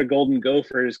Minnesota Golden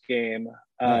Gophers game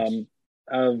of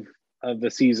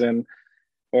the season,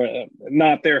 or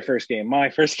not their first game, my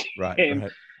first game.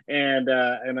 Right. And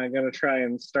I'm going to try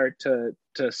and start to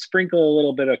sprinkle a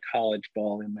little bit of college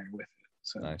ball in there with it.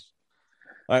 So nice.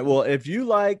 All right. Well, if you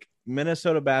like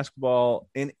Minnesota basketball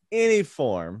in any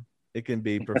form, it can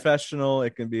be professional,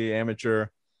 it can be amateur,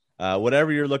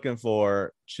 whatever you're looking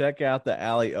for, check out the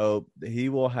alley-oop. He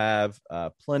will have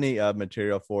plenty of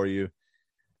material for you.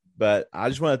 But I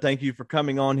just want to thank you for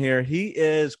coming on here. He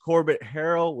is Corbett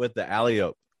Harrell with the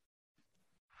alley-oop.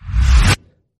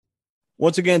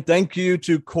 Once again, thank you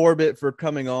to Corbett for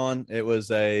coming on. It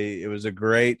was a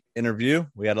great interview.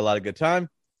 We had a lot of good time.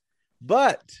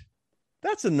 But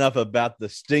that's enough about the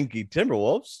stinky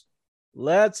Timberwolves.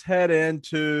 Let's head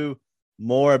into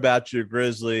more about your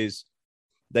Grizzlies.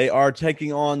 They are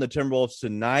taking on the Timberwolves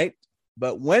tonight,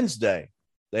 but Wednesday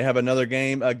they have another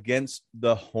game against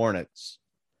the Hornets.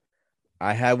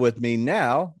 I have with me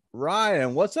now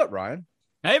Ryan. What's up, Ryan?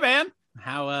 Hey, man.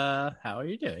 How are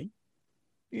you doing?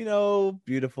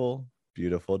 Beautiful,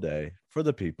 beautiful day for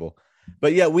the people.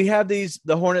 But yeah, we have the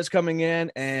Hornets coming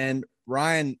in, and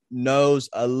Ryan knows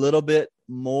a little bit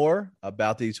more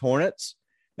about these Hornets.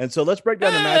 And so let's break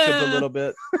down the matchup a little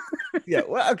bit. Yeah,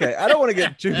 well, okay. I don't want to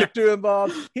get too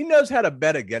involved. He knows how to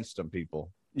bet against them,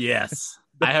 people. Yes,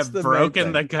 I have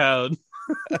broken the code.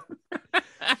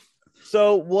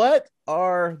 So what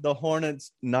are the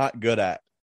Hornets not good at?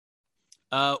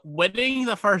 Winning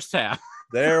the first half.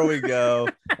 There we go.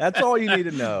 That's all you need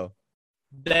to know.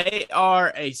 They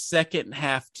are a second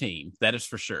half team, that is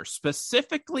for sure.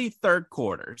 Specifically third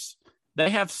quarters. They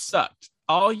have sucked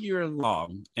all year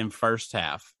long in first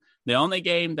half. The only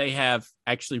game they have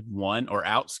actually won or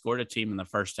outscored a team in the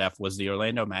first half was the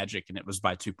Orlando Magic, and it was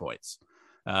by 2 points.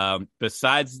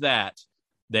 Besides that,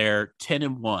 they're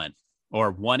 10-1,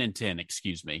 or 1-10,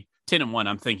 excuse me. 10-1,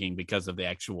 I'm thinking, because of the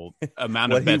actual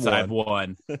amount of bets I've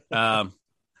won.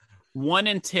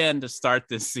 1-10 to start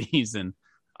this season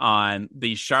on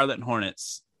the Charlotte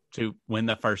Hornets to win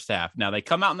the first half. Now, they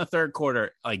come out in the third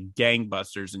quarter like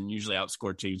gangbusters and usually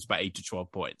outscore teams by 8 to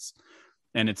 12 points.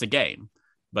 And it's a game.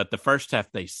 But the first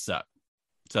half, they suck.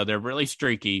 So they're really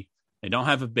streaky. They don't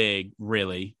have a big,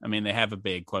 really. I mean, they have a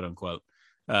big, quote unquote.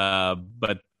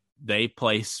 But they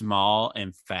play small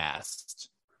and fast.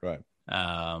 Right.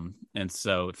 And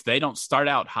so if they don't start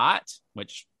out hot,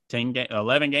 which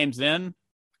 11 games in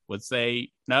would say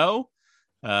no,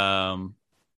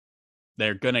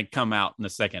 they're going to come out in the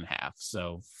second half.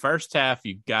 So first half,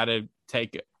 you got to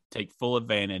take full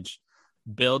advantage,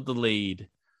 build the lead,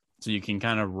 so you can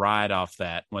kind of ride off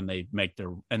that when they make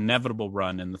their inevitable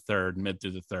run in the third, mid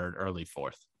through the third, early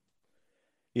fourth.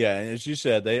 Yeah, and as you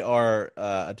said, they are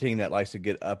a team that likes to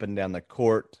get up and down the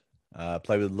court,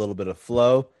 play with a little bit of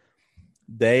flow.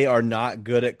 they are not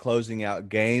good at closing out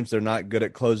games. They're not good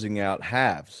at closing out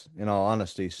halves, in all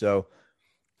honesty. So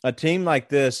a team like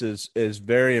this is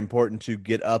very important to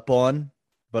get up on,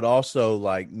 but also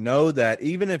like know that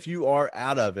even if you are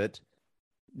out of it,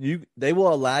 they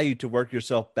will allow you to work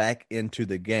yourself back into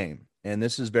the game. And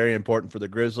this is very important for the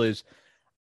Grizzlies.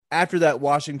 After that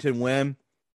Washington win,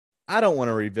 I don't want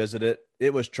to revisit it.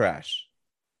 It was trash.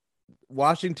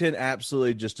 Washington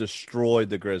absolutely just destroyed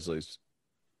the Grizzlies.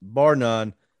 Bar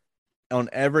none. On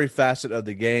every facet of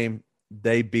the game,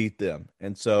 they beat them.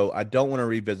 And so I don't want to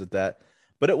revisit that.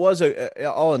 But it was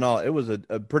all in all, it was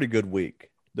a pretty good week.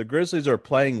 The Grizzlies are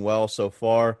playing well so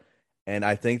far, and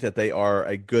I think that they are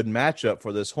a good matchup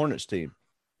for this Hornets team.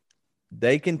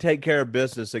 They can take care of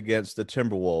business against the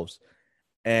Timberwolves,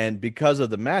 and because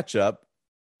of the matchup,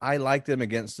 I like them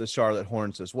against the Charlotte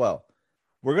Hornets as well.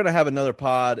 We're going to have another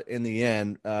pod in the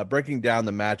end breaking down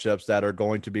the matchups that are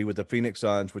going to be with the Phoenix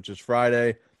Suns, which is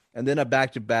Friday, and then a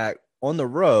back-to-back on the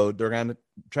road. They're going to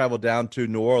travel down to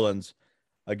New Orleans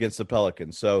against the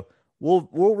Pelicans. So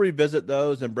we'll revisit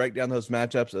those and break down those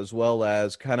matchups, as well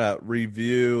as kind of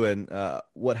review and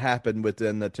what happened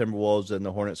within the Timberwolves and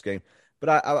the Hornets game.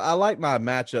 But I like my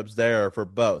matchups there for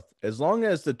both. As long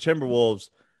as the Timberwolves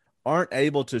aren't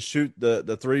able to shoot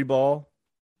the three ball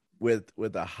with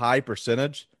a high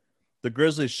percentage, the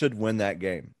Grizzlies should win that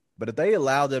game. But if they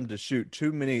allow them to shoot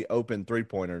too many open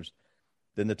three-pointers,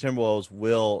 then the Timberwolves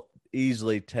will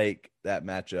easily take that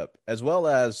matchup, as well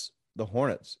as the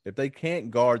Hornets. If they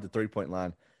can't guard the three-point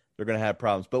line, they're going to have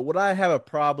problems. But what I have a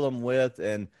problem with,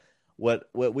 and what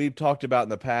we've talked about in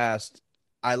the past,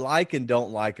 I like and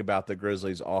don't like about the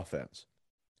Grizzlies offense.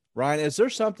 Ryan, is there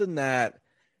something that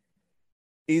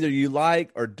either you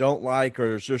like or don't like,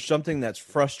 or is there something that's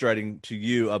frustrating to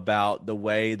you about the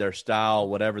way, their style,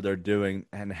 whatever they're doing,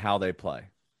 and how they play?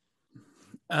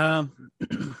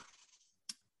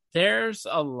 There's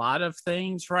a lot of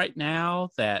things right now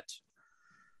that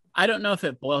I don't know if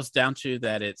it boils down to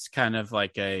that it's kind of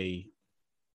like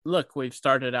look, we've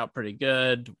started out pretty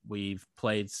good. We've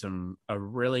played a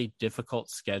really difficult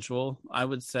schedule, I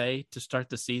would say, to start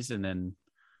the season. And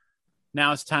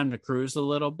now it's time to cruise a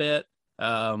little bit.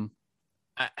 I'm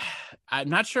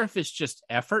not sure if it's just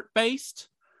effort based,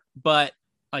 but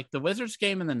like the Wizards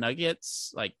game and the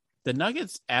Nuggets, like the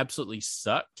Nuggets absolutely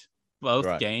sucked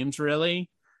both games really.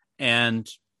 And,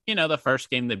 the first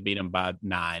game they beat them by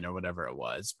 9 or whatever it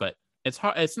was, but it's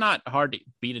hard. It's not hard to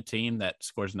beat a team that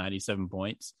scores 97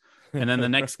 points. And then the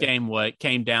next game, what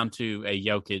came down to a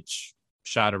Jokic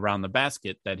shot around the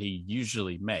basket that he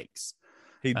usually makes.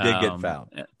 He did get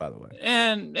fouled, by the way.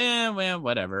 And well,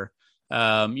 whatever.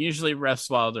 Usually refs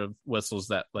swallow their whistles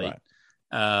that late.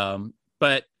 Right.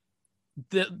 But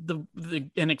the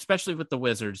and especially with the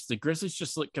Wizards, the Grizzlies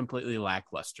just look completely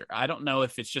lackluster. I don't know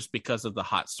if it's just because of the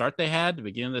hot start they had the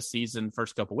beginning of the season,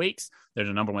 first couple weeks. They're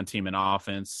the number one team in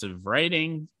offensive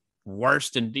rating,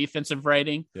 worst in defensive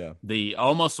rating. Yeah. The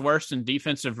almost worst in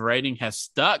defensive rating has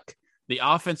stuck. The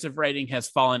offensive rating has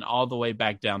fallen all the way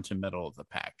back down to middle of the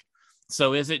pack.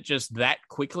 So is it just that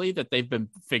quickly that they've been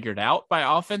figured out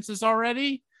by offenses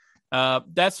already?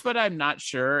 That's what I'm not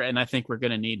sure. And I think we're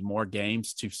going to need more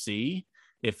games to see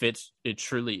if it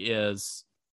truly is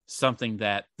something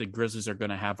that the Grizzlies are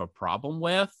going to have a problem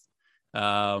with,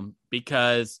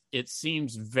 because it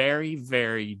seems very,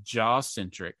 very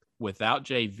Ja-centric without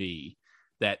JV,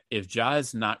 that if Ja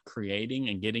is not creating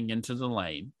and getting into the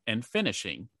lane and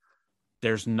finishing,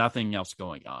 there's nothing else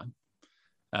going on.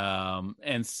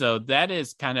 And so that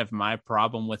is kind of my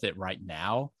problem with it right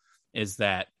now, is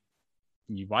that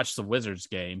you watch the Wizards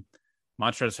game,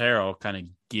 Montrezl Harrell kind of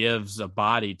gives a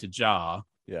body to Ja.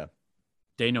 Yeah.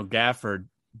 Daniel Gafford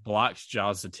blocks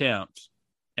Ja's attempt,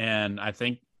 and I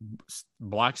think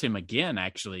blocks him again,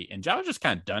 actually. And Ja was just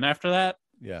kind of done after that.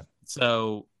 Yeah.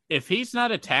 So if he's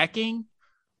not attacking,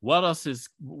 what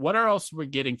else we're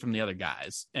getting from the other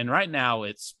guys? And right now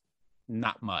it's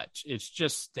not much. It's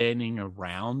just standing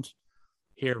around.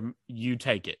 Here, you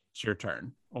take it. It's your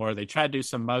turn. Or they try to do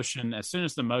some motion. As soon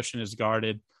as the motion is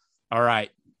guarded, all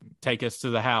right, take us to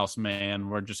the house, man.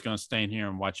 We're just going to stand here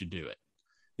and watch you do it.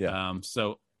 Yeah.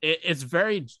 So it's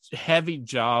very heavy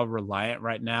Ja reliant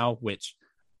right now, which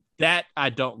that I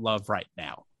don't love right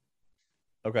now.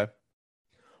 Okay.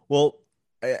 Well,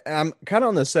 I'm kind of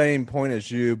on the same point as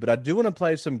you, but I do want to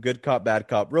play some good cop, bad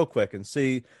cop real quick and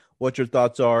see what your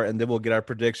thoughts are, and then we'll get our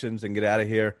predictions and get out of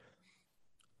here.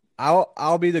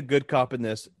 I'll be the good cop in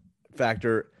this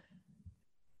factor.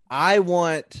 I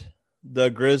want the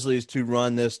Grizzlies to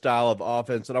run this style of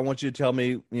offense, and I want you to tell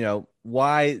me,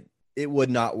 why it would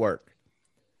not work.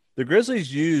 The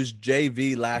Grizzlies used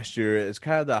JV last year as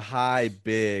kind of the high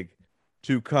big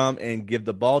to come and give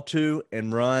the ball to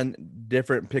and run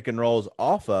different pick and rolls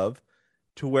off of,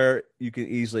 to where you can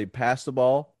easily pass the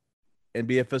ball and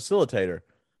be a facilitator.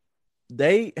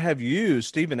 They have used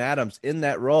Steven Adams in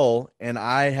that role, and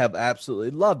I have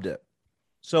absolutely loved it.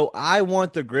 So I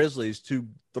want the Grizzlies to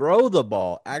throw the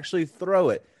ball, actually throw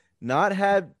it, not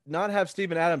have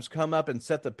Steven Adams come up and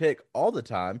set the pick all the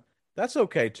time. That's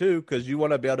okay too, because you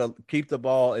want to be able to keep the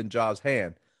ball in Ja's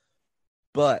hand.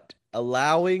 But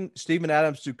allowing Steven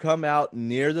Adams to come out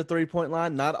near the three-point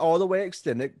line, not all the way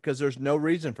extended, because there's no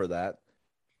reason for that.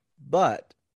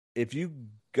 But if you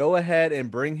go ahead and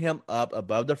bring him up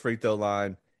above the free throw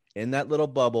line in that little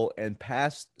bubble and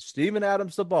pass Steven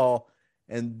Adams the ball,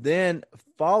 and then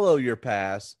follow your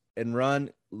pass and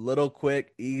run little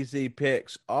quick, easy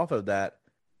picks off of that,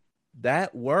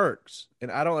 that works.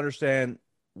 And I don't understand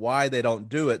why they don't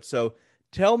do it. So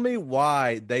tell me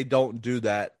why they don't do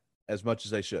that as much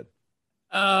as they should.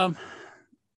 I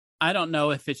don't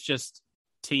know if it's just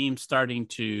teams starting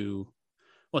to,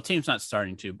 well, teams not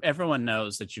starting to. Everyone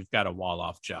knows that you've got a wall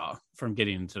off Ja from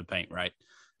getting into the paint, right?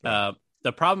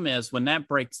 The problem is when that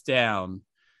breaks down,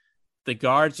 the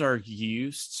guards are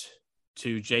used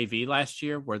to JV last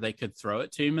year where they could throw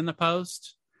it to him in the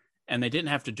post and they didn't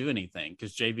have to do anything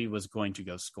because JV was going to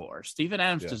go score. Steven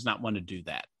Adams does not want to do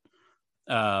that.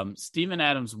 Steven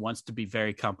Adams wants to be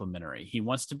very complimentary. He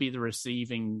wants to be on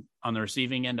the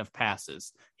receiving end of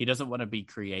passes. He doesn't want to be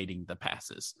creating the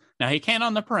passes. Now he can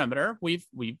on the perimeter. We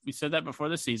said that before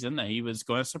the season that he was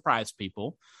going to surprise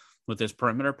people with his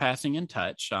perimeter passing and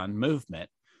touch on movement.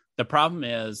 The problem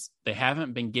is they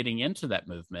haven't been getting into that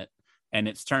movement, and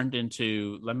it's turned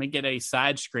into, let me get a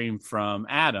side screen from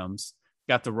Adams,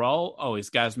 got the roll. Oh, he's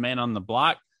got his man on the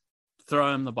block,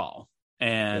 throw him the ball.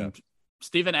 And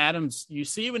Steven Adams, you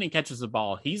see when he catches the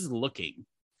ball, he's looking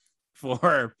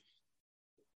for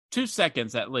 2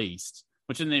 seconds at least,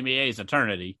 which in the NBA is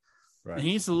eternity. Right. And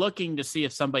he's looking to see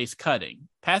if somebody's cutting.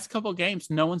 Past couple games,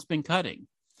 no one's been cutting.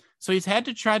 So he's had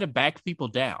to try to back people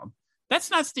down. That's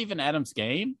not Steven Adams'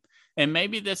 game. And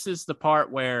maybe this is the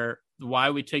part why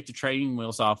we take the training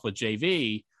wheels off with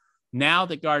JV. Now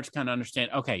the guards kind of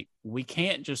understand, okay, we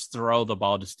can't just throw the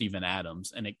ball to Steven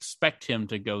Adams and expect him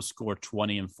to go score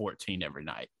 20 and 14 every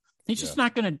night. He's just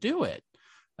not going to do it.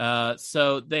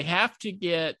 So they have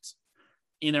to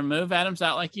either move Adams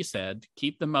out, like you said,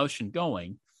 keep the motion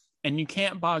going, and you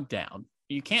can't bog down.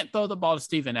 You can't throw the ball to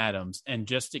Steven Adams and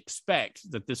just expect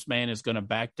that this man is going to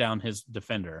back down his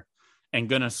defender and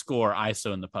going to score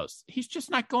ISO in the post. He's just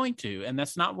not going to, and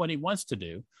that's not what he wants to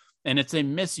do. And it's a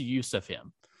misuse of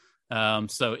him.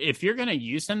 So if you're going to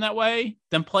use him that way,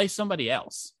 then play somebody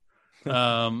else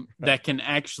that can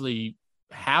actually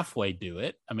halfway do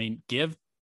it. I mean, give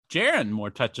Jaren more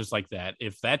touches like that.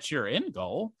 If that's your end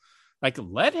goal, like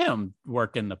let him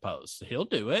work in the post. He'll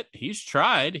do it. He's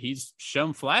tried. He's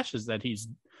shown flashes that he's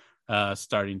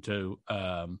starting to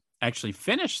actually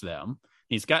finish them.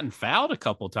 He's gotten fouled a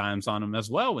couple times on him as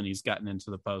well when he's gotten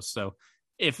into the post. So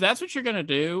if that's what you're going to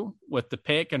do with the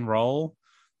pick and roll,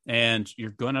 and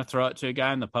you're going to throw it to a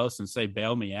guy in the post and say,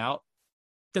 bail me out,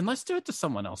 then let's do it to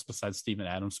someone else besides Steven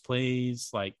Adams, please.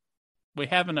 Like, we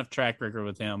have enough track record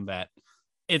with him that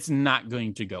it's not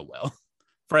going to go well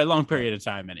for a long period of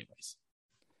time anyways.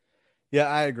 Yeah,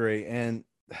 I agree. And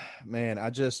man,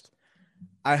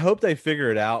 I hope they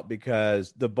figure it out,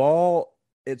 because the ball,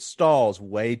 it stalls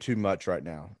way too much right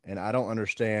now. And I don't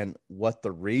understand what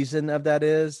the reason of that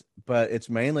is, but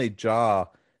it's mainly Ja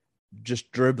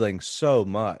just dribbling so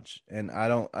much. And I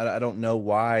don't know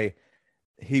why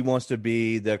he wants to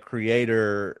be the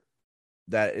creator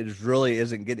that really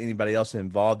isn't getting anybody else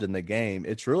involved in the game.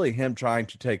 It's really him trying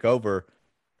to take over,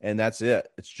 and that's it.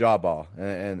 It's Ja ball.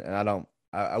 And I'm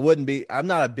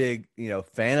not a big,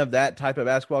 fan of that type of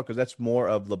basketball, because that's more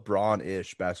of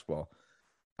LeBron-ish basketball.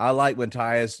 I like when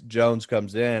Tyus Jones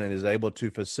comes in and is able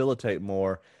to facilitate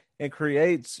more and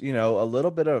creates, a little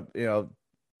bit of,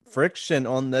 friction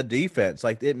on the defense.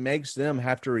 Like, it makes them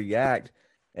have to react,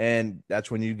 and that's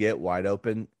when you get wide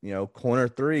open, corner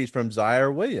threes from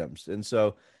Zaire Williams. And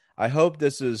so I hope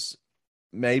this is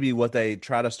maybe what they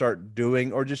try to start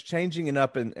doing, or just changing it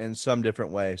up in some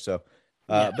different way. So,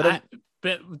 I want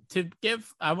to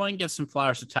give some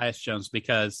flowers to Tyus Jones,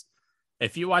 because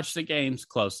if you watch the games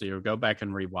closely or go back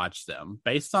and rewatch them,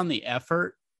 based on the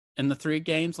effort in the 3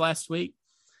 games last week,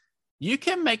 you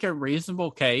can make a reasonable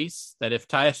case that if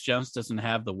Tyus Jones doesn't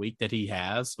have the week that he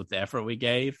has with the effort we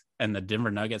gave, and the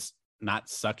Denver Nuggets not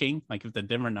sucking, like if the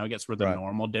Denver Nuggets were the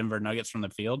normal Denver Nuggets from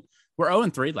the field, we're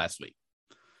 0-3 last week.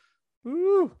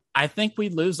 Ooh. I think we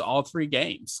lose all 3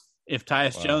 games if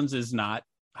Tyus Jones is not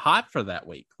hot for that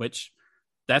week, which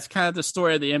that's kind of the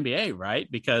story of the NBA, right?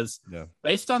 Because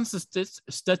based on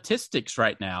statistics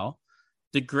right now,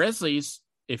 the Grizzlies,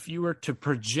 if you were to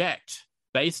project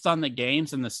based on the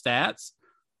games and the stats,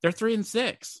 they're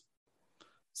 3-6.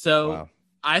 So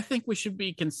I think we should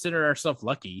consider ourselves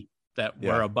lucky that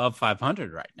we're above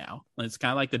 500 right now. It's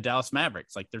kind of like the Dallas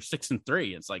Mavericks. Like, they're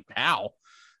 6-3. It's like, how?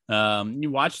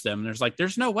 You watch them, and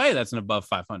there's no way that's an above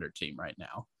 500 team right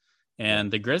now.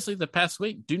 And the Grizzlies the past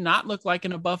week do not look like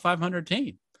an above 500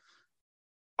 team.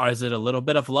 Or is it a little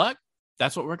bit of luck?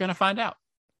 That's what we're going to find out.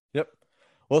 Yep.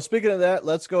 Well, speaking of that,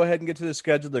 let's go ahead and get to the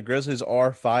schedule. The Grizzlies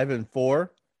are 5-4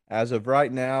 as of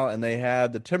right now, and they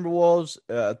have the Timberwolves,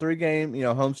 3-game,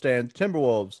 homestand.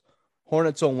 Timberwolves,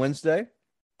 Hornets on Wednesday.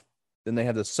 Then they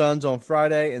have the Suns on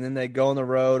Friday, and then they go on the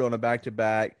road on a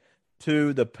back-to-back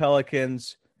to the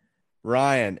Pelicans.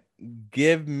 Ryan,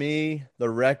 give me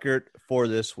the record for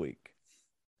this week.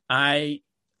 I'm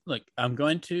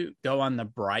going to go on the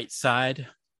bright side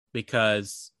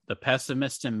because the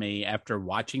pessimist in me, after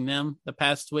watching them the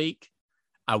past week,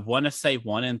 I want to say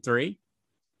 1-3,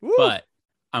 but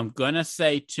I'm going to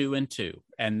say 2-2,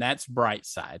 and that's bright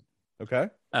side. Okay.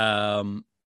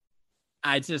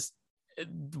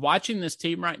 Watching this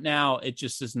team right now, it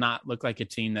just does not look like a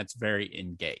team that's very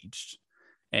engaged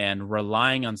and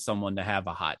relying on someone to have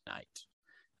a hot night.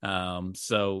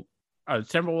 So are the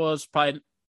Timberwolves probably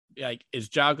is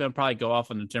Ja going to probably go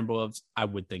off on the Timberwolves? I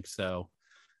would think so.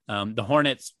 The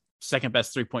Hornets, second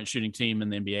best 3-point shooting team in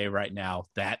the NBA right now.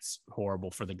 That's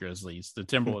horrible for the Grizzlies. The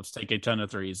Timberwolves take a ton of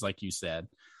threes, like you said.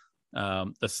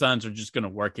 The Suns are just going to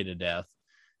work it to death.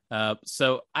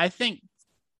 So I think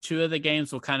 2 of the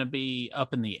games will kind of be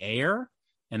up in the air.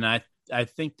 And I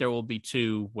think there will be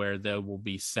 2 where they will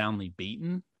be soundly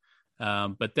beaten.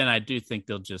 But then I do think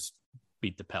they'll just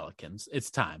beat the Pelicans.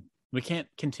 It's time. We can't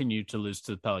continue to lose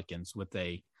to the Pelicans with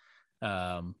a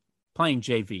playing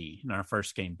JV in our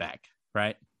first game back,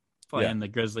 right? Playing the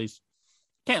Grizzlies.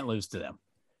 Can't lose to them.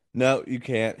 No, you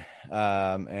can't.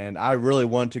 And I really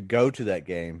wanted to go to that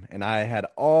game. And I had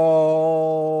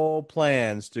all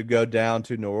plans to go down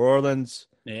to New Orleans.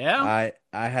 Yeah.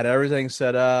 I had everything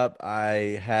set up.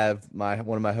 I have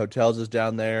one of my hotels is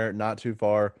down there, not too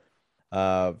far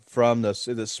from the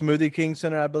Smoothie King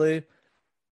Center, I believe.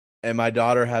 And my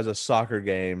daughter has a soccer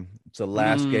game. It's the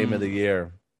last game of the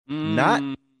year. Not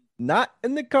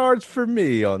in the cards for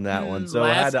me on that one. So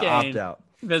I had to opt out.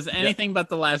 If there's anything but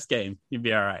the last game, you'd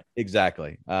be all right.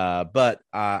 Exactly. But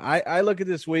I look at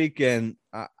this week, and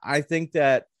I think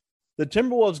that the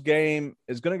Timberwolves game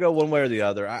is going to go one way or the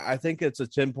other. I think it's a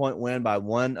 10-point win by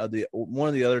one of the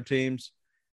other teams.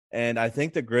 And I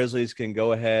think the Grizzlies can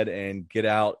go ahead and get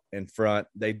out in front.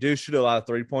 They do shoot a lot of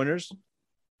 3-pointers,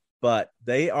 but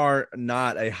they are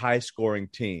not a high-scoring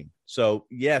team. So,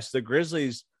 yes, the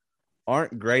Grizzlies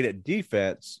aren't great at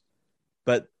defense,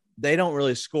 but they don't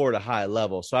really score at a high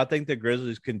level. So I think the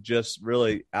Grizzlies can just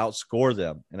really outscore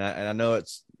them. And I know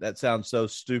that sounds so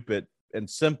stupid and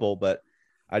simple, but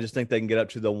I just think they can get up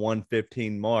to the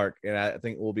 115 mark, and I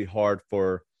think it will be hard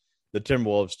for the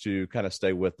Timberwolves to kind of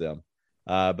stay with them.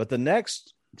 But the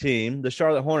next team, the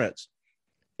Charlotte Hornets,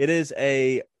 it is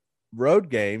a road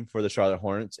game for the Charlotte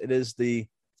Hornets. It is the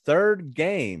 3rd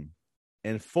game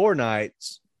in 4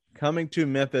 nights coming to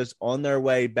Memphis on their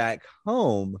way back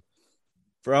home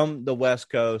from the West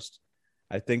Coast.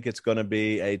 I think it's going to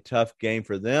be a tough game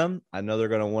for them. I know they're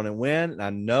going to want to win, and I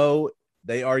know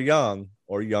they are young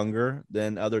or younger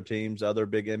than other teams, other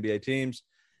big NBA teams.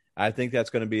 I think that's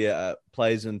going to be a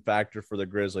plays in factor for the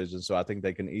Grizzlies, and so I think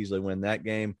they can easily win that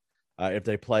game if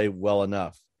they play well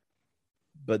enough.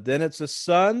 But then it's the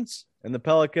Suns and the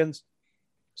Pelicans.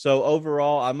 So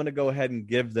overall, I'm going to go ahead and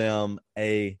give them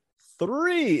a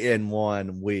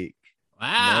 3-1 week.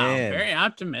 Wow, Man, very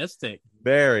optimistic.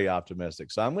 Very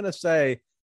optimistic. So I'm going to say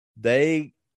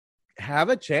they have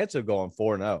a chance of going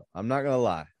 4-0. I'm not going to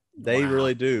lie. They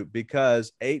really do,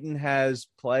 because Ayton has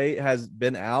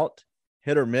been out,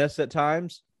 hit or miss at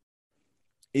times.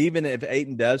 Even if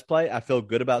Ayton does play, I feel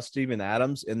good about Steven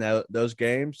Adams in those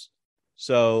games.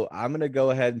 So I'm going to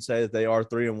go ahead and say that they are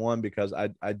 3-1 because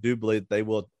I do believe they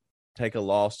will take a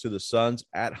loss to the Suns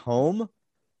at home,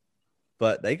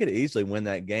 but they could easily win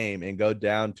that game and go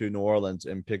down to New Orleans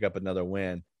and pick up another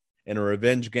win in a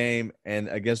revenge game and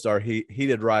against our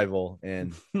heated rival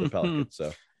in the Pelicans.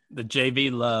 So the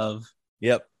JV love.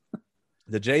 Yep.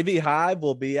 The JV Hive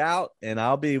will be out, and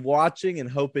I'll be watching and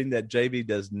hoping that JV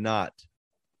does not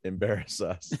embarrass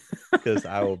us because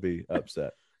I will be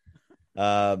upset.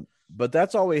 But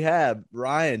that's all we have.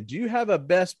 Ryan, do you have a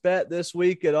best bet this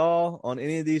week at all on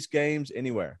any of these games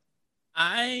anywhere?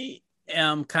 I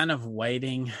am kind of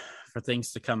waiting for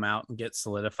things to come out and get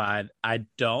solidified. I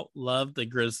don't love the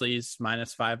Grizzlies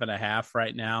 -5.5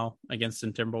 right now against the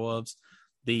Timberwolves.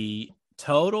 The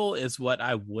total is what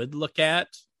I would look at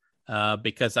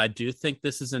because I do think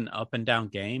this is an up and down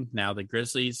game. Now, the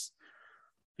Grizzlies,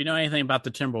 if you know anything about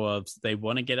the Timberwolves, they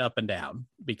want to get up and down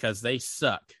because they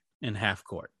suck in half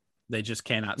court. They just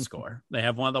cannot score. They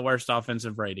have one of the worst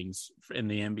offensive ratings in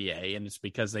the NBA, and it's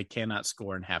because they cannot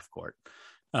score in half court.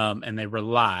 And they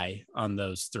rely on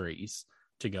those threes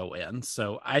to go in.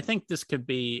 So I think this could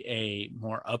be a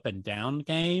more up and down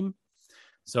game.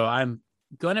 So I'm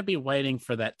going to be waiting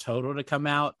for that total to come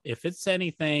out. If it's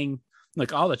anything,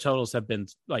 like all the totals have been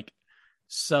like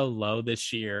so low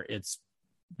this year, it's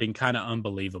been kind of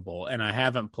unbelievable. And I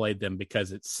haven't played them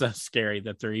because it's so scary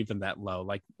that they're even that low.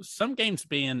 Like some games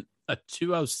being a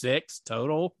 206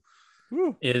 total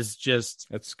is just,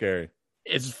 that's scary.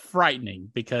 It's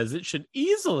frightening because it should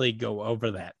easily go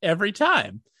over that every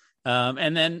time.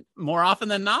 And then more often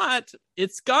than not,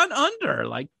 it's gone under.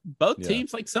 Like both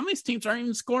teams, like some of these teams aren't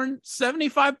even scoring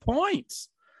 75 points.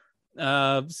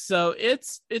 So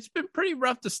it's been pretty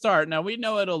rough to start. Now we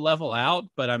know it'll level out,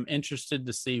 but I'm interested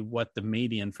to see what the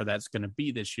median for that's going to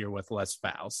be this year with less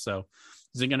fouls. So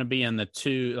is it going to be in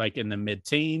the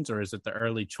mid-teens, or is it the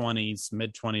early 20s,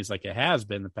 mid-20s like it has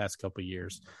been the past couple of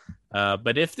years?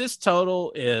 But if this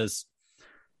total is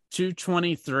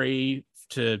 223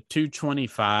 to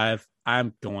 225,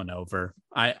 I'm going over.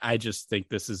 I just think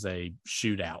this is a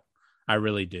shootout. I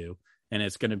really do. And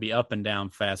it's going to be up and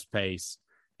down, fast pace.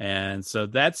 And so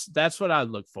that's what I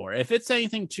look for. If it's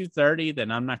anything 230,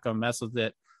 then I'm not going to mess with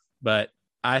it. But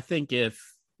I think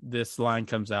if this line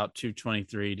comes out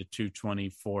 223 to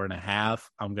 224.5,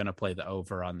 I'm going to play the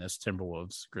over on this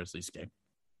Timberwolves Grizzlies game.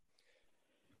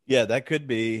 Yeah, that could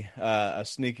be a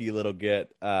sneaky little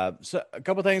get. So a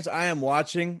couple things I am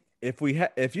watching.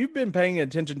 If you've been paying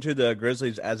attention to the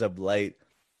Grizzlies as of late,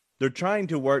 they're trying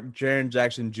to work Jaren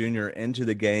Jackson Jr. into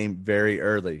the game very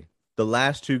early. The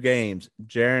last two games,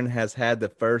 Jaren has had the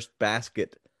first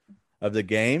basket of the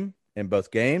game in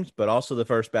both games, but also the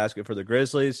first basket for the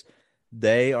Grizzlies.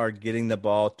 They are getting the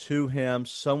ball to him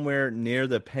somewhere near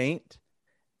the paint,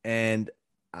 and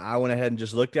I went ahead and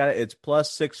just looked at it. It's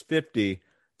plus 650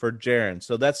 for Jaren.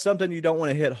 So that's something you don't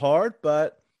want to hit hard,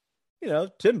 but,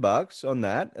 $10 on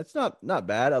that. It's not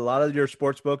bad. A lot of your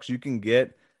sports books you can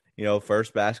get,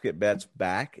 first basket bets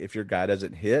back if your guy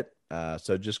doesn't hit.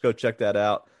 So just go check that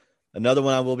out. Another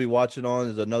one I will be watching on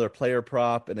is another player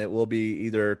prop, and it will be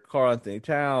either Karl-Anthony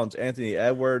Towns, Anthony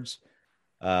Edwards.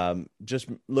 Just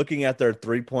looking at their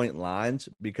three-point lines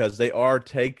because they are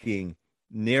taking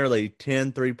nearly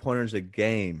 10 3-pointers a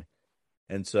game.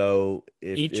 And so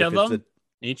each of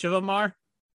them are?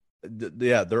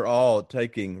 Yeah, they're all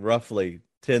taking roughly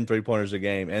 10 3-pointers a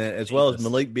game, and as well as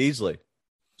Malik Beasley.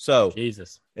 So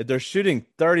if they're shooting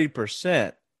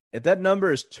 30%, if that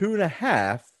number is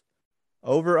 2.5,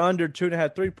 over under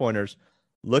 2.5 3-pointers,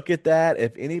 look at that.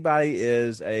 If anybody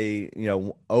is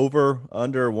over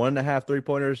under 1.5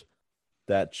 3-pointers,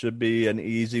 that should be an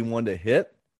easy one to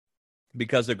hit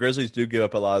because the Grizzlies do give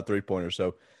up a lot of 3-pointers.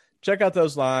 So check out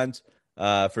those lines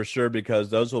for sure, because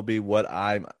those will be what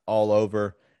I'm all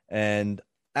over. And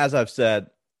as I've said,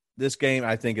 this game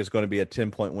I think is going to be a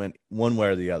 10-point win one way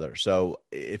or the other. So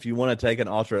if you want to take an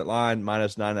alternate line,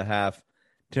 -9.5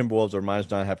 Timberwolves or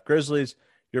 -9.5 Grizzlies,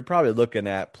 you're probably looking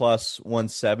at plus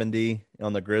 170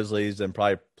 on the Grizzlies and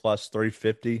probably plus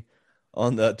 350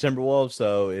 on the Timberwolves.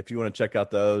 So if you want to check out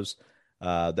those,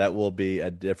 that will be a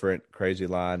different crazy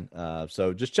line.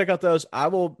 So just check out those. I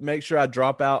will make sure I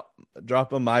drop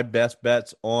them my best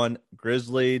bets on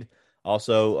Grizzlied,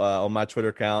 also on my Twitter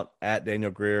account at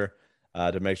Daniel Greer,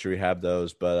 to make sure we have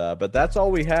those. But that's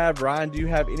all we have. Ryan, do you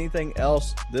have anything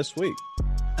else this week?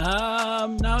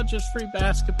 No, just free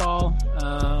basketball.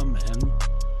 And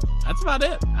that's about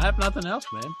it. I have nothing else,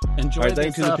 man. Enjoy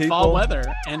this fall weather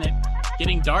and it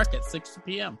getting dark at 6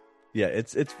 p.m. Yeah,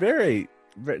 it's very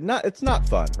not. It's not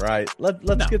fun, right?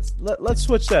 Let's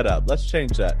switch that up. Let's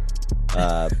change that.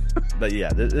 But yeah,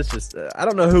 this is. I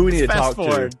don't know who we need to talk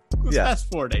to. Let's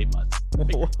fast forward 8 months.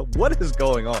 What is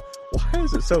going on? Why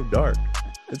is it so dark?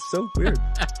 It's so weird.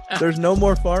 There's no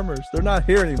more farmers. They're not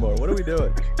here anymore. What are we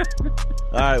doing?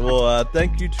 All right. Well,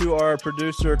 thank you to our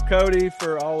producer, Cody,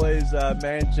 for always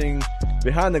managing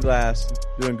behind the glass,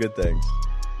 doing good things.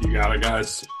 You got it,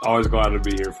 guys. Always glad to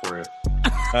be here for you.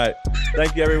 All right.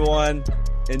 Thank you, everyone.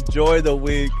 Enjoy the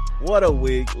week. What a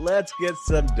week. Let's get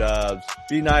some dubs.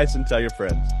 Be nice and tell your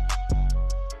friends.